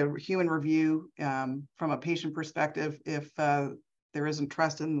look at a human review from a patient perspective if there isn't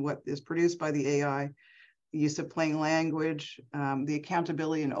trust in what is produced by the AI. The use of plain language, the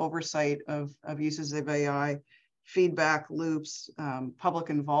accountability and oversight of uses of AI, feedback loops, public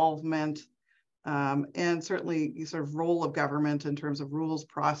involvement, and certainly the sort of role of government in terms of rules,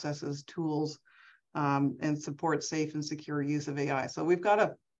 processes, tools, and support safe and secure use of AI. So we've got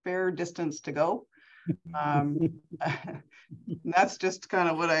a fair distance to go. That's just kind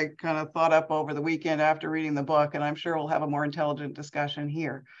of what I kind of thought up over the weekend after reading the book, and I'm sure we'll have a more intelligent discussion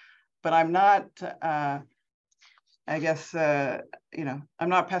here. But I'm not, I'm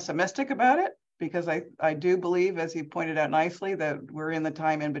not pessimistic about it, because I do believe, as you pointed out nicely, that we're in the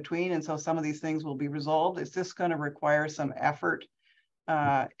time in between, and so some of these things will be resolved. It's just going to require some effort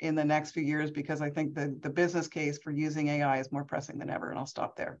in the next few years, because I think the business case for using AI is more pressing than ever, and I'll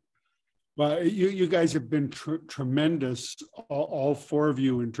stop there. Well, you guys have been tremendous, all four of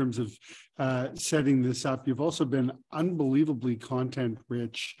you, in terms of setting this up. You've also been unbelievably content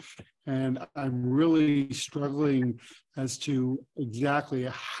rich, and I'm really struggling as to exactly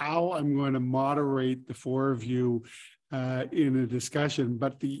how I'm going to moderate the four of you in a discussion.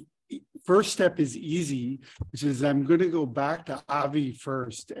 But the first step is easy, which is I'm going to go back to Avi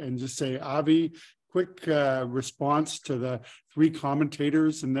first and just say, Avi, quick response to the three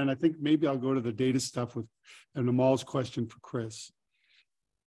commentators, and then I think maybe I'll go to the data stuff with an Amol's question for Chris.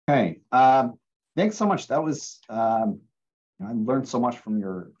 Okay, thanks so much. That was I learned so much from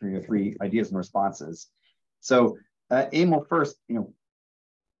your three ideas and responses. So, Amol, first,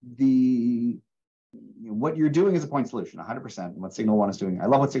 what you're doing is a point solution, 100%. What Signal One is doing, I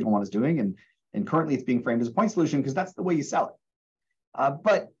love what Signal One is doing, and currently it's being framed as a point solution because that's the way you sell it.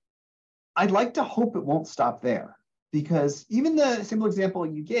 But I'd like to hope it won't stop there, because even the simple example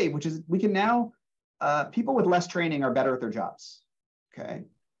you gave, which is we can now, people with less training are better at their jobs, okay?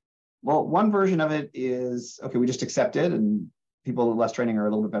 Well, one version of it is, okay, we just accept it and people with less training are a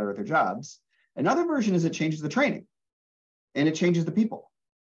little bit better at their jobs. Another version is it changes the training and it changes the people.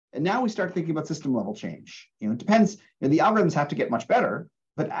 And now we start thinking about system level change. It depends, the algorithms have to get much better,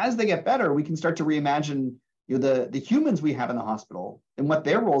 but as they get better, we can start to reimagine the humans we have in the hospital and what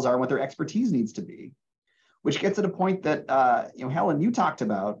their roles are and what their expertise needs to be, which gets at a point that, Helen, you talked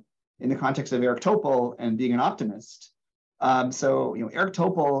about in the context of Eric Topol and being an optimist. So Eric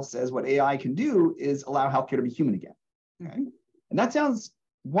Topol says what AI can do is allow healthcare to be human again. Okay? And that sounds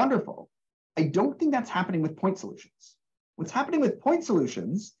wonderful. I don't think that's happening with point solutions. What's happening with point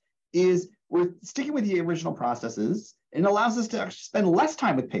solutions is we're sticking with the original processes, and it allows us to actually spend less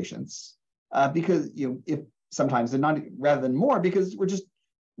time with patients because if sometimes and not rather than more, because we're just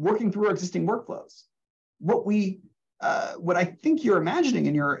working through our existing workflows. What I think you're imagining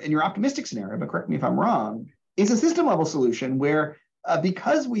in your optimistic scenario, but correct me if I'm wrong, is a system level solution where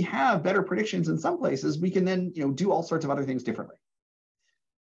because we have better predictions in some places, we can then do all sorts of other things differently.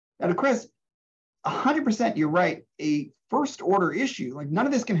 Now, to Chris, 100% you're right. A first order issue, like none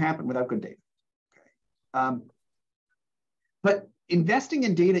of this can happen without good data. Okay. But investing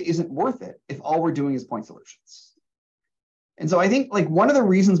in data isn't worth it if all we're doing is point solutions. And so I think one of the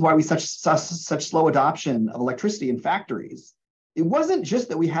reasons why we such slow adoption of electricity in factories, it wasn't just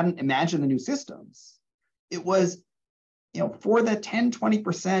that we hadn't imagined the new systems. It was, for the 10,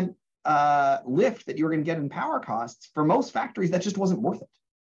 20% lift that you were going to get in power costs, for most factories, that just wasn't worth it,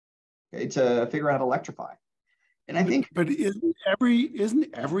 okay, to figure out how to electrify. And I think, but isn't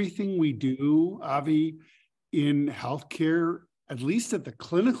everything we do, Avi, in healthcare, at least at the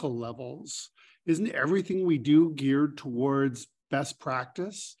clinical levels, isn't everything we do geared towards best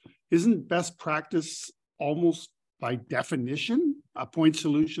practice? Isn't best practice almost by definition a point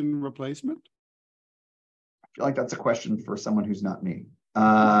solution replacement? I feel like that's a question for someone who's not me.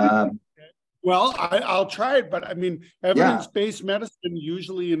 Well, I'll try it, but I mean, evidence-based medicine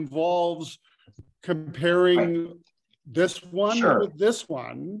usually involves comparing this one with this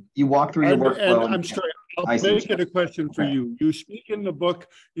one. You walk through your workflow. And I'm sorry, I'll make it a question for you. You speak in the book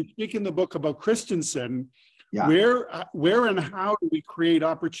about Christensen. Yeah. Where and how do we create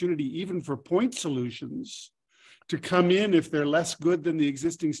opportunity even for point solutions to come in if they're less good than the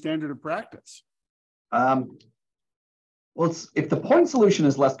existing standard of practice? Well, if the point solution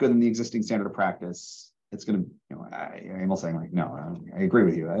is less good than the existing standard of practice, it's going to, I'm almost saying no, I agree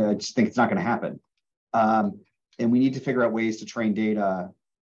with you. I just think it's not going to happen. And we need to figure out ways to train data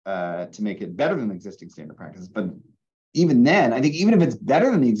to make it better than the existing standard practice. But even then, I think even if it's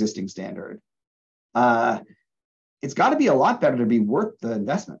better than the existing standard, it's got to be a lot better to be worth the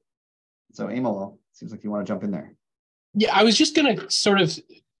investment. So Amol, seems like you want to jump in there. Yeah, I was just going to sort of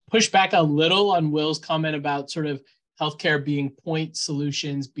push back a little on Will's comment about sort of healthcare being point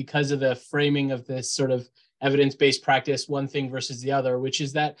solutions because of the framing of this sort of evidence-based practice, one thing versus the other, which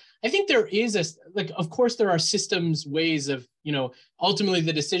is that I think there is of course, there are systems ways of, ultimately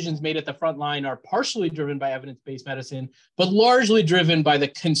the decisions made at the front line are partially driven by evidence-based medicine, but largely driven by the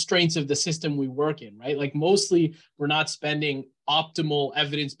constraints of the system we work in, right? Like mostly we're not spending optimal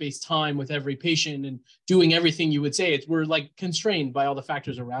evidence-based time with every patient and doing everything you would say. We're constrained by all the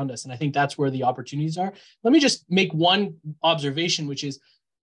factors around us. And I think that's where the opportunities are. Let me just make one observation, which is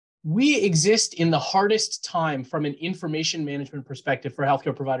we exist in the hardest time from an information management perspective for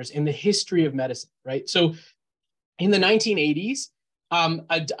healthcare providers in the history of medicine, right? So in the 1980s,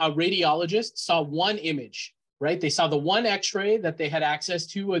 a radiologist saw one image, right? They saw the one x-ray that they had access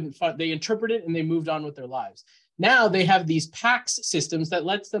to and they interpreted it and they moved on with their lives. Now they have these PACS systems that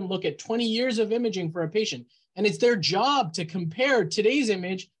lets them look at 20 years of imaging for a patient. And it's their job to compare today's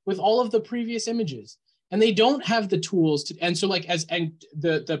image with all of the previous images. And they don't have the tools to, and so like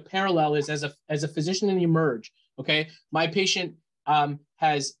the parallel is as a physician in Emerge, okay, my patient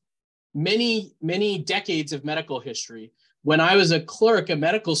has many decades of medical history. When I was a clerk, a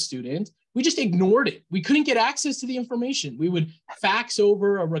medical student, we just ignored it. We couldn't get access to the information. We would fax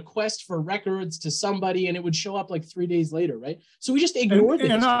over a request for records to somebody and it would show up like 3 days later, right? So we just ignored it.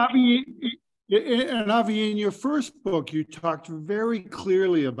 And Avi, in your first book, you talked very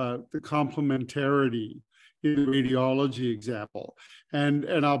clearly about the complementarity in the radiology example.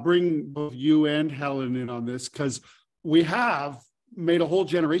 And I'll bring both you and Helen in on this because we have made a whole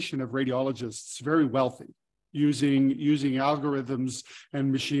generation of radiologists very wealthy using algorithms and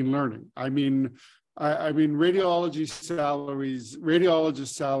machine learning. I mean, radiologist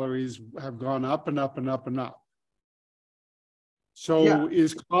salaries have gone up and up and up and up. So yeah.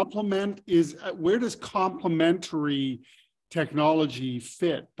 Where does complementary technology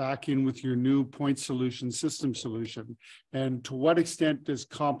fit back in with your new point solution, system solution? And to what extent does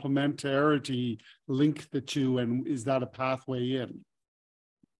complementarity link the two, and is that a pathway in?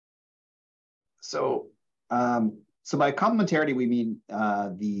 So by complementarity, we mean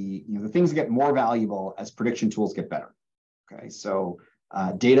the things that get more valuable as prediction tools get better. Okay, so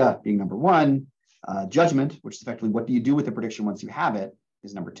data being number one. Judgment, which is effectively what do you do with the prediction once you have it,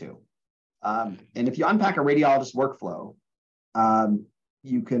 is number two. And if you unpack a radiologist workflow,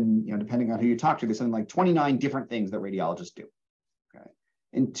 you can, depending on who you talk to, there's something like 29 different things that radiologists do. Okay,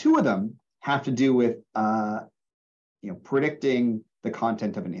 and 2 of them have to do with predicting the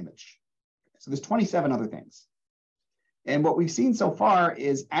content of an image. So there's 27 other things. And what we've seen so far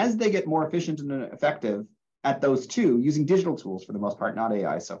is as they get more efficient and effective at those 2, using digital tools for the most part, not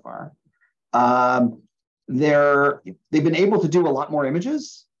AI so far, they've been able to do a lot more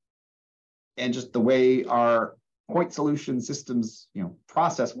images, and just the way our point solution systems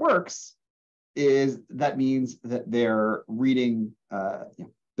process works is that means that they're reading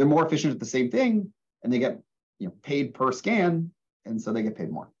they're more efficient at the same thing, and they get paid per scan, and so they get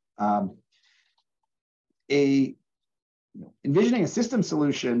paid more. Envisioning a system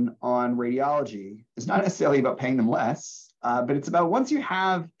solution on radiology is not necessarily about paying them less. But it's about once you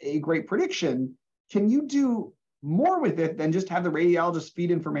have a great prediction, can you do more with it than just have the radiologist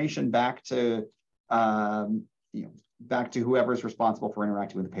feed information back to whoever's responsible for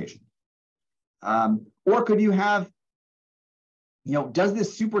interacting with the patient? Or could you have, does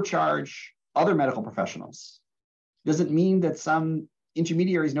this supercharge other medical professionals? Does it mean that some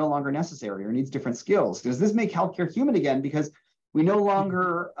intermediary is no longer necessary or needs different skills? Does this make healthcare human again because we no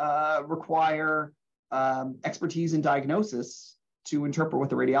longer require expertise in diagnosis to interpret what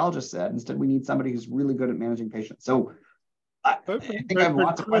the radiologist said? Instead, we need somebody who's really good at managing patients. So I think I have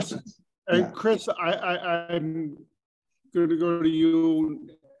lots of questions. Chris, I'm going to go to you,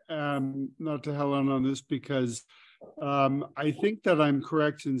 not to Helen on this, because I think that I'm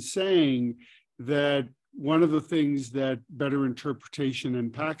correct in saying that one of the things that better interpretation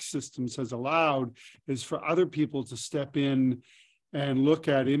and PACS systems has allowed is for other people to step in and look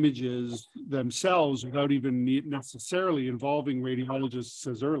at images themselves without even necessarily involving radiologists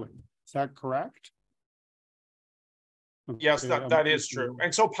as early. Is that correct? Yes, that is true.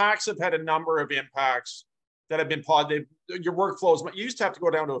 And so PACS have had a number of impacts that have been positive. Your workflows, you used to have to go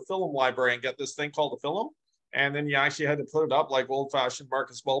down to a film library and get this thing called a film. And then you actually had to put it up like old-fashioned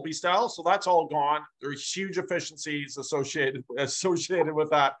Marcus Welby style. So that's all gone. There's huge efficiencies associated with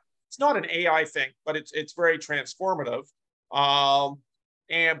that. It's not an AI thing, but it's very transformative.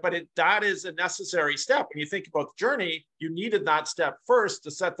 That is a necessary step. When you think about the journey, you needed that step first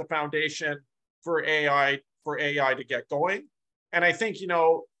to set the foundation for AI to get going. And I think,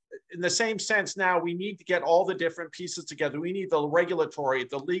 in the same sense now, we need to get all the different pieces together. We need the regulatory,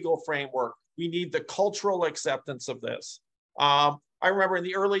 the legal framework. We need the cultural acceptance of this. I remember in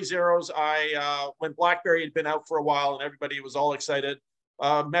the early zeros, when BlackBerry had been out for a while and everybody was all excited,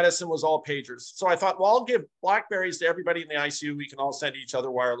 medicine was all pagers. So I thought, well, I'll give BlackBerries to everybody in the ICU. We can all send each other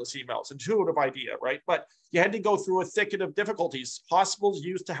wireless emails. Intuitive idea, right? But you had to go through a thicket of difficulties. Hospitals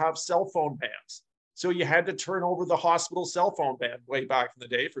used to have cell phone bans. So you had to turn over the hospital cell phone ban way back in the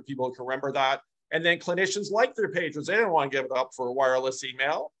day for people who can remember that. And then clinicians liked their pagers. They didn't want to give it up for a wireless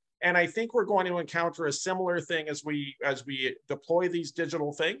email. And I think we're going to encounter a similar thing as we deploy these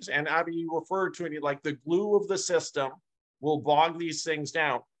digital things. And Avi, you referred to it like the glue of the system will bog these things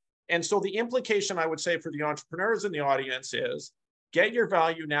down. And so the implication I would say for the entrepreneurs in the audience is get your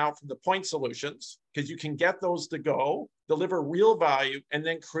value now from the point solutions, because you can get those to go, deliver real value, and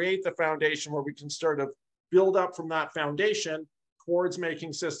then create the foundation where we can start to build up from that foundation towards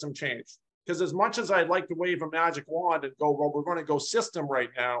making system change. Because as much as I'd like to wave a magic wand and go, well, we're going to go system right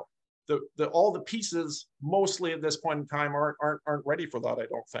now, all the pieces mostly at this point in time aren't ready for that, I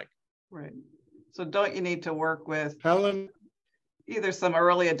don't think. Right. So don't you need to work with Helen? Either some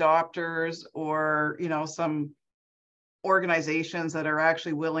early adopters or, you know, some organizations that are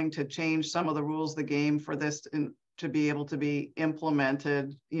actually willing to change some of the rules of the game for this to be able to be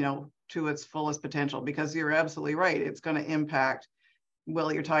implemented, you know, to its fullest potential? Because you're absolutely right. It's going to impact,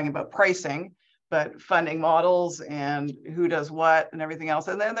 well, you're talking about pricing, but funding models and who does what and everything else.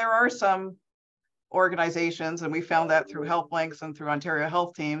 And then there are some organizations, and we found that through HealthLinks and through Ontario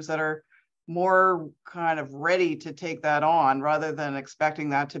Health Teams, that are more kind of ready to take that on rather than expecting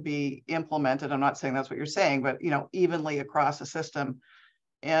that to be implemented. I'm not saying that's what you're saying, but, you know, evenly across the system,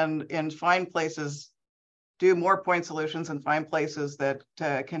 and find places, do more point solutions and find places that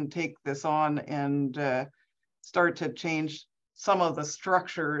can take this on and start to change some of the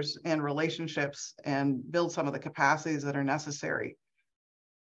structures and relationships and build some of the capacities that are necessary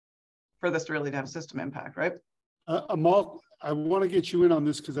for this to really have system impact, right? Amol, I want to get you in on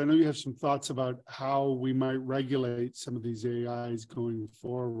this because I know you have some thoughts about how we might regulate some of these AIs going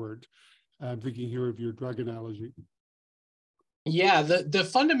forward. I'm thinking here of your drug analogy. Yeah, the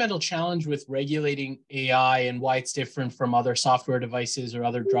fundamental challenge with regulating AI and why it's different from other software devices or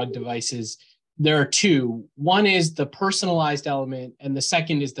other drug devices, there are two. One is the personalized element, and the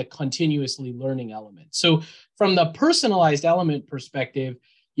second is the continuously learning element. So from the personalized element perspective,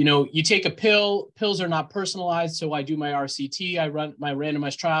 you know, you take a pill, pills are not personalized. So I do my RCT, I run my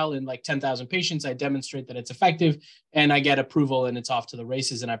randomized trial in like 10,000 patients. I demonstrate that it's effective and I get approval and it's off to the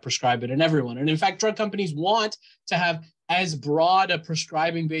races and I prescribe it in everyone. And in fact, drug companies want to have as broad a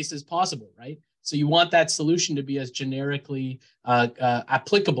prescribing base as possible, right? So you want that solution to be as generically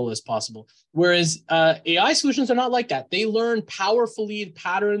applicable as possible. Whereas AI solutions are not like that. They learn powerfully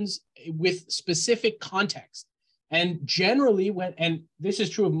patterns with specific context. And generally, and this is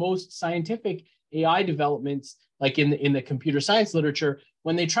true of most scientific AI developments, like in the computer science literature,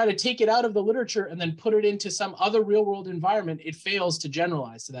 when they try to take it out of the literature and then put it into some other real world environment, it fails to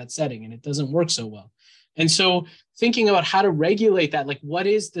generalize to that setting and it doesn't work so well. And so thinking about how to regulate that, like what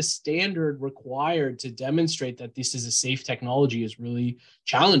is the standard required to demonstrate that this is a safe technology, is really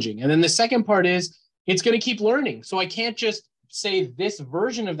challenging. And then the second part is it's going to keep learning. So I can't just say this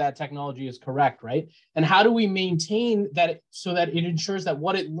version of that technology is correct, right? And how do we maintain that so that it ensures that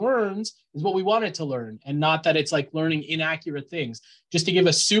what it learns is what we want it to learn and not that it's like learning inaccurate things? Just to give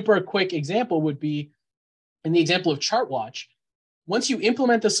a super quick example would be in the example of ChartWatch. Once you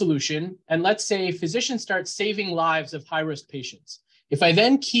implement the solution, and let's say physicians start saving lives of high-risk patients, if I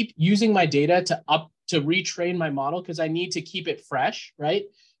then keep using my data to retrain my model because I need to keep it fresh, right?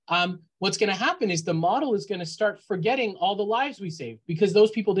 What's going to happen is the model is going to start forgetting all the lives we saved because those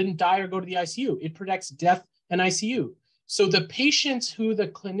people didn't die or go to the ICU. It predicts death and ICU. So the patients who the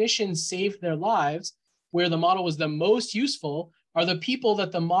clinicians saved their lives, where the model was the most useful, are the people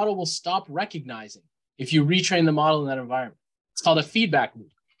that the model will stop recognizing if you retrain the model in that environment. It's called a feedback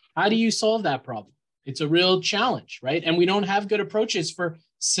loop. How do you solve that problem? It's a real challenge, right? And we don't have good approaches for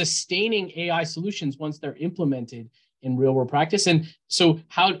sustaining AI solutions once they're implemented in real world practice. And so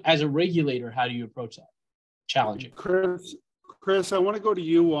how, as a regulator, how do you approach that? Challenging. Chris, I want to go to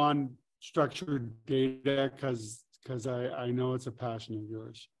you on structured data because I know it's a passion of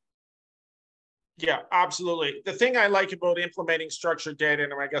yours. Yeah, absolutely. The thing I like about implementing structured data,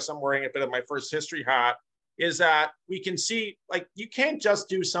 and I guess I'm wearing a bit of my first history hat, is that we can see, like, you can't just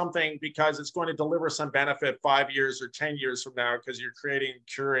do something because it's going to deliver some benefit 5 years or 10 years from now because you're creating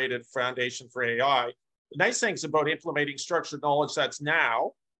a curated foundation for AI. The nice things about implementing structured knowledge sets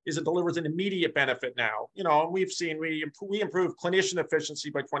now is it delivers an immediate benefit now. You know, and we've seen we improve clinician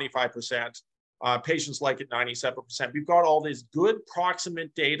efficiency by 25%. Patients like it 97%. We've got all this good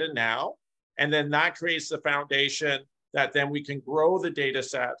proximate data now, and then that creates the foundation that then we can grow the data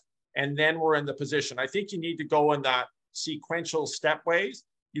set, and then we're in the position. I think you need to go in that sequential step ways.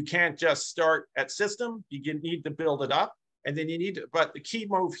 You can't just start at system. You need to build it up. And then you need to, but the key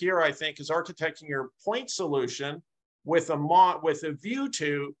move here, I think, is architecting your point solution with a view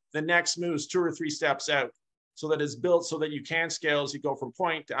to the next moves 2 or 3 steps out, so that it's built so that you can scale as you go from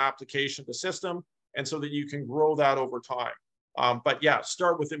point to application to system, and so that you can grow that over time. But yeah,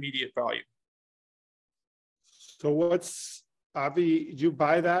 start with immediate value. So Avi, did you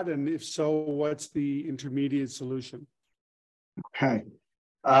buy that? And if so, what's the intermediate solution? Okay.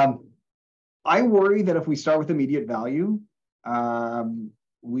 I worry that if we start with immediate value,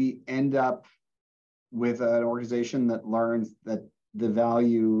 we end up with an organization that learns that the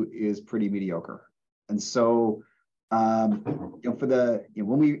value is pretty mediocre. And so For the,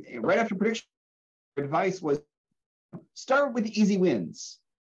 when we, right after prediction, advice was start with easy wins.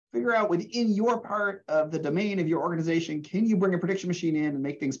 Figure out within your part of the domain of your organization, can you bring a prediction machine in and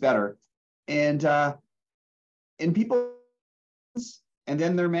make things better? And people, and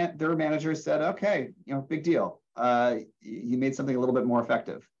then their managers said, okay, big deal. You made something a little bit more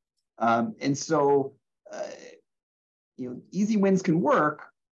effective. And so, easy wins can work,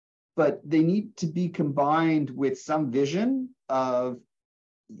 but they need to be combined with some vision of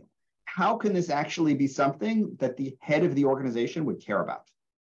how can this actually be something that the head of the organization would care about?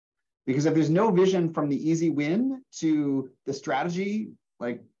 Because if there's no vision from the easy win to the strategy,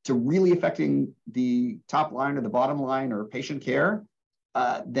 like to really affecting the top line or the bottom line or patient care,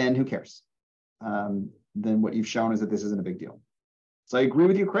 then who cares? Then what you've shown is that this isn't a big deal. So I agree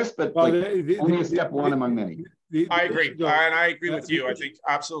with you, Chris, but only a step one among many. I agree, and I agree with you. I think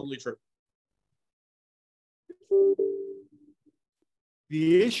absolutely true.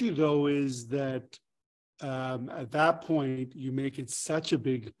 The issue, though, is that at that point, you make it such a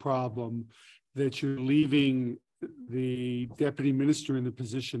big problem that you're leaving the deputy minister in the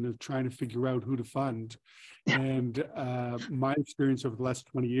position of trying to figure out who to fund. And my experience over the last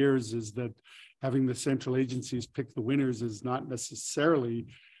 20 years is that having the central agencies pick the winners is not necessarily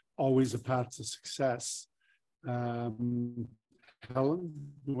always a path to success. Helen,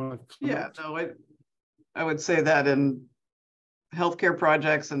 you want to comment? Yeah, no, I would say that in healthcare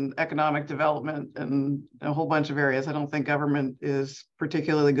projects and economic development and a whole bunch of areas, I don't think government is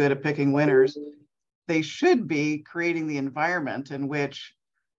particularly good at picking winners. They should be creating the environment in which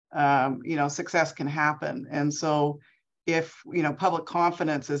success can happen. And so if public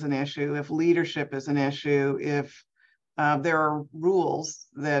confidence is an issue, if leadership is an issue, if there are rules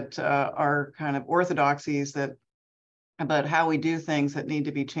that are kind of orthodoxies that about how we do things that need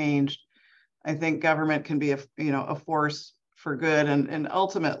to be changed, I think government can be a force for good. And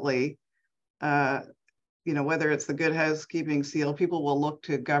ultimately, whether it's the good housekeeping seal, people will look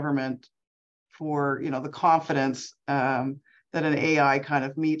to government for the confidence that an AI kind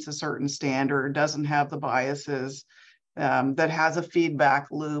of meets a certain standard, doesn't have the biases, that has a feedback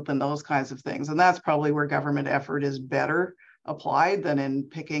loop and those kinds of things. And that's probably where government effort is better applied than in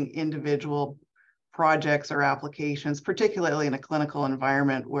picking individual projects or applications, particularly in a clinical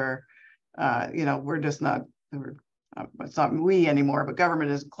environment where we're just not, it's not we anymore, but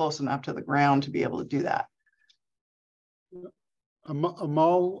government isn't close enough to the ground to be able to do that.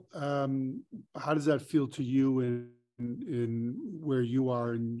 Amol, how does that feel to you in where you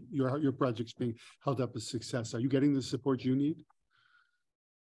are and your project's being held up as success? Are you getting the support you need?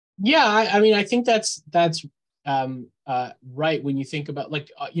 Yeah, I think that's right when you think about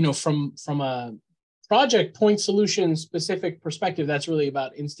from a project point solution specific perspective, that's really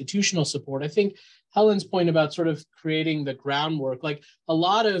about institutional support. I think Helen's point about sort of creating the groundwork, like a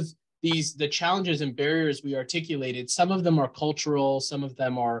lot of the challenges and barriers we articulated, some of them are cultural, some of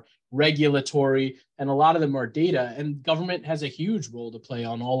them are regulatory, and a lot of them are data. And government has a huge role to play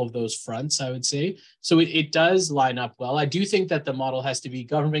on all of those fronts, I would say. So it does line up well. I do think that the model has to be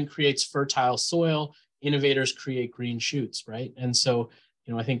government creates fertile soil, innovators create green shoots, right? And so,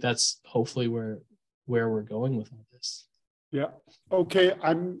 I think that's hopefully where we're going with all this. Yeah. Okay.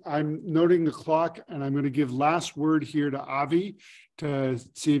 I'm noting the clock, and I'm going to give last word here to Avi to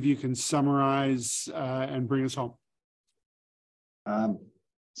see if you can summarize and bring us home.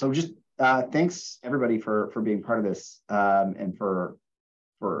 So just thanks everybody for being part of this and for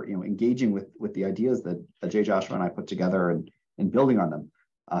engaging with the ideas that Jay, Joshua, and I put together and building on them.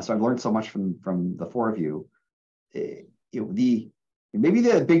 So I've learned so much from the four of you. Maybe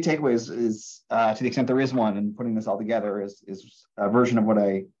the big takeaway is to the extent there is one, and putting this all together is a version of what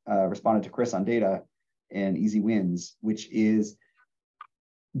I responded to Chris on data and easy wins, which is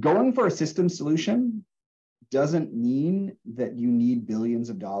going for a system solution doesn't mean that you need billions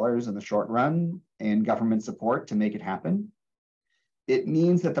of dollars in the short run and government support to make it happen. It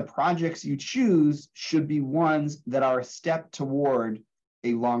means that the projects you choose should be ones that are a step toward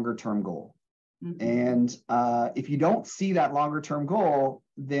a longer term goal. Mm-hmm. And if you don't see that longer term goal,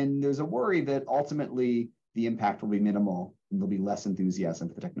 then there's a worry that ultimately the impact will be minimal and there'll be less enthusiasm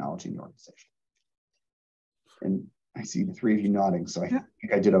for the technology in the organization. And I see the three of you nodding, so I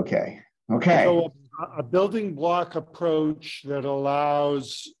think I did okay. Okay. So a building block approach that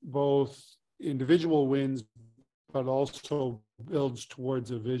allows both individual wins, but also builds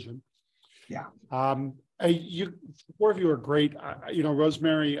towards a vision. Yeah. You, four of you are great. You know,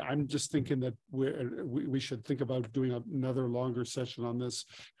 Rosemary, I'm just thinking that we should think about doing another longer session on this,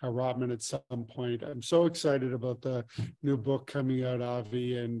 Rotman, at some point. I'm so excited about the new book coming out,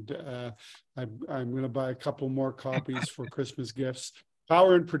 Avi, and I'm going to buy a couple more copies for Christmas gifts.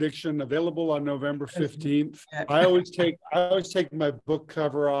 Power and Prediction, available on November 15th. I always take my book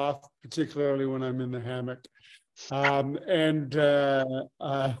cover off, particularly when I'm in the hammock.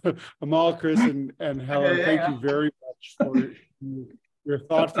 Amal, Chris, and Helen, thank you very much for your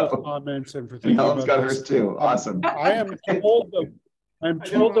thoughtful comments and for thinking Helen's about got this. hers too. Awesome. I'm told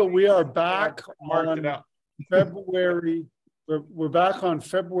that we are back on February. We're back on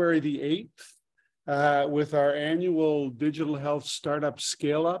February the 8th with our annual Digital Health Startup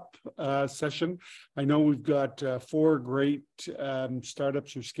Scale Up session. I know we've got 4 great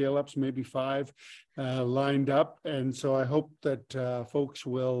startups or scale ups, maybe 5 lined up. And so I hope that folks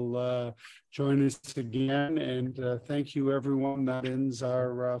will join us again. And thank you, everyone. That ends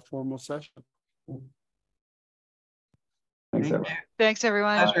our formal session. Thanks, everyone. Thanks,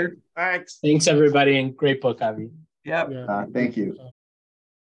 everyone. Pleasure. Thanks. Thanks, everybody, and great book, Avi. Yep. Yeah. Thank you.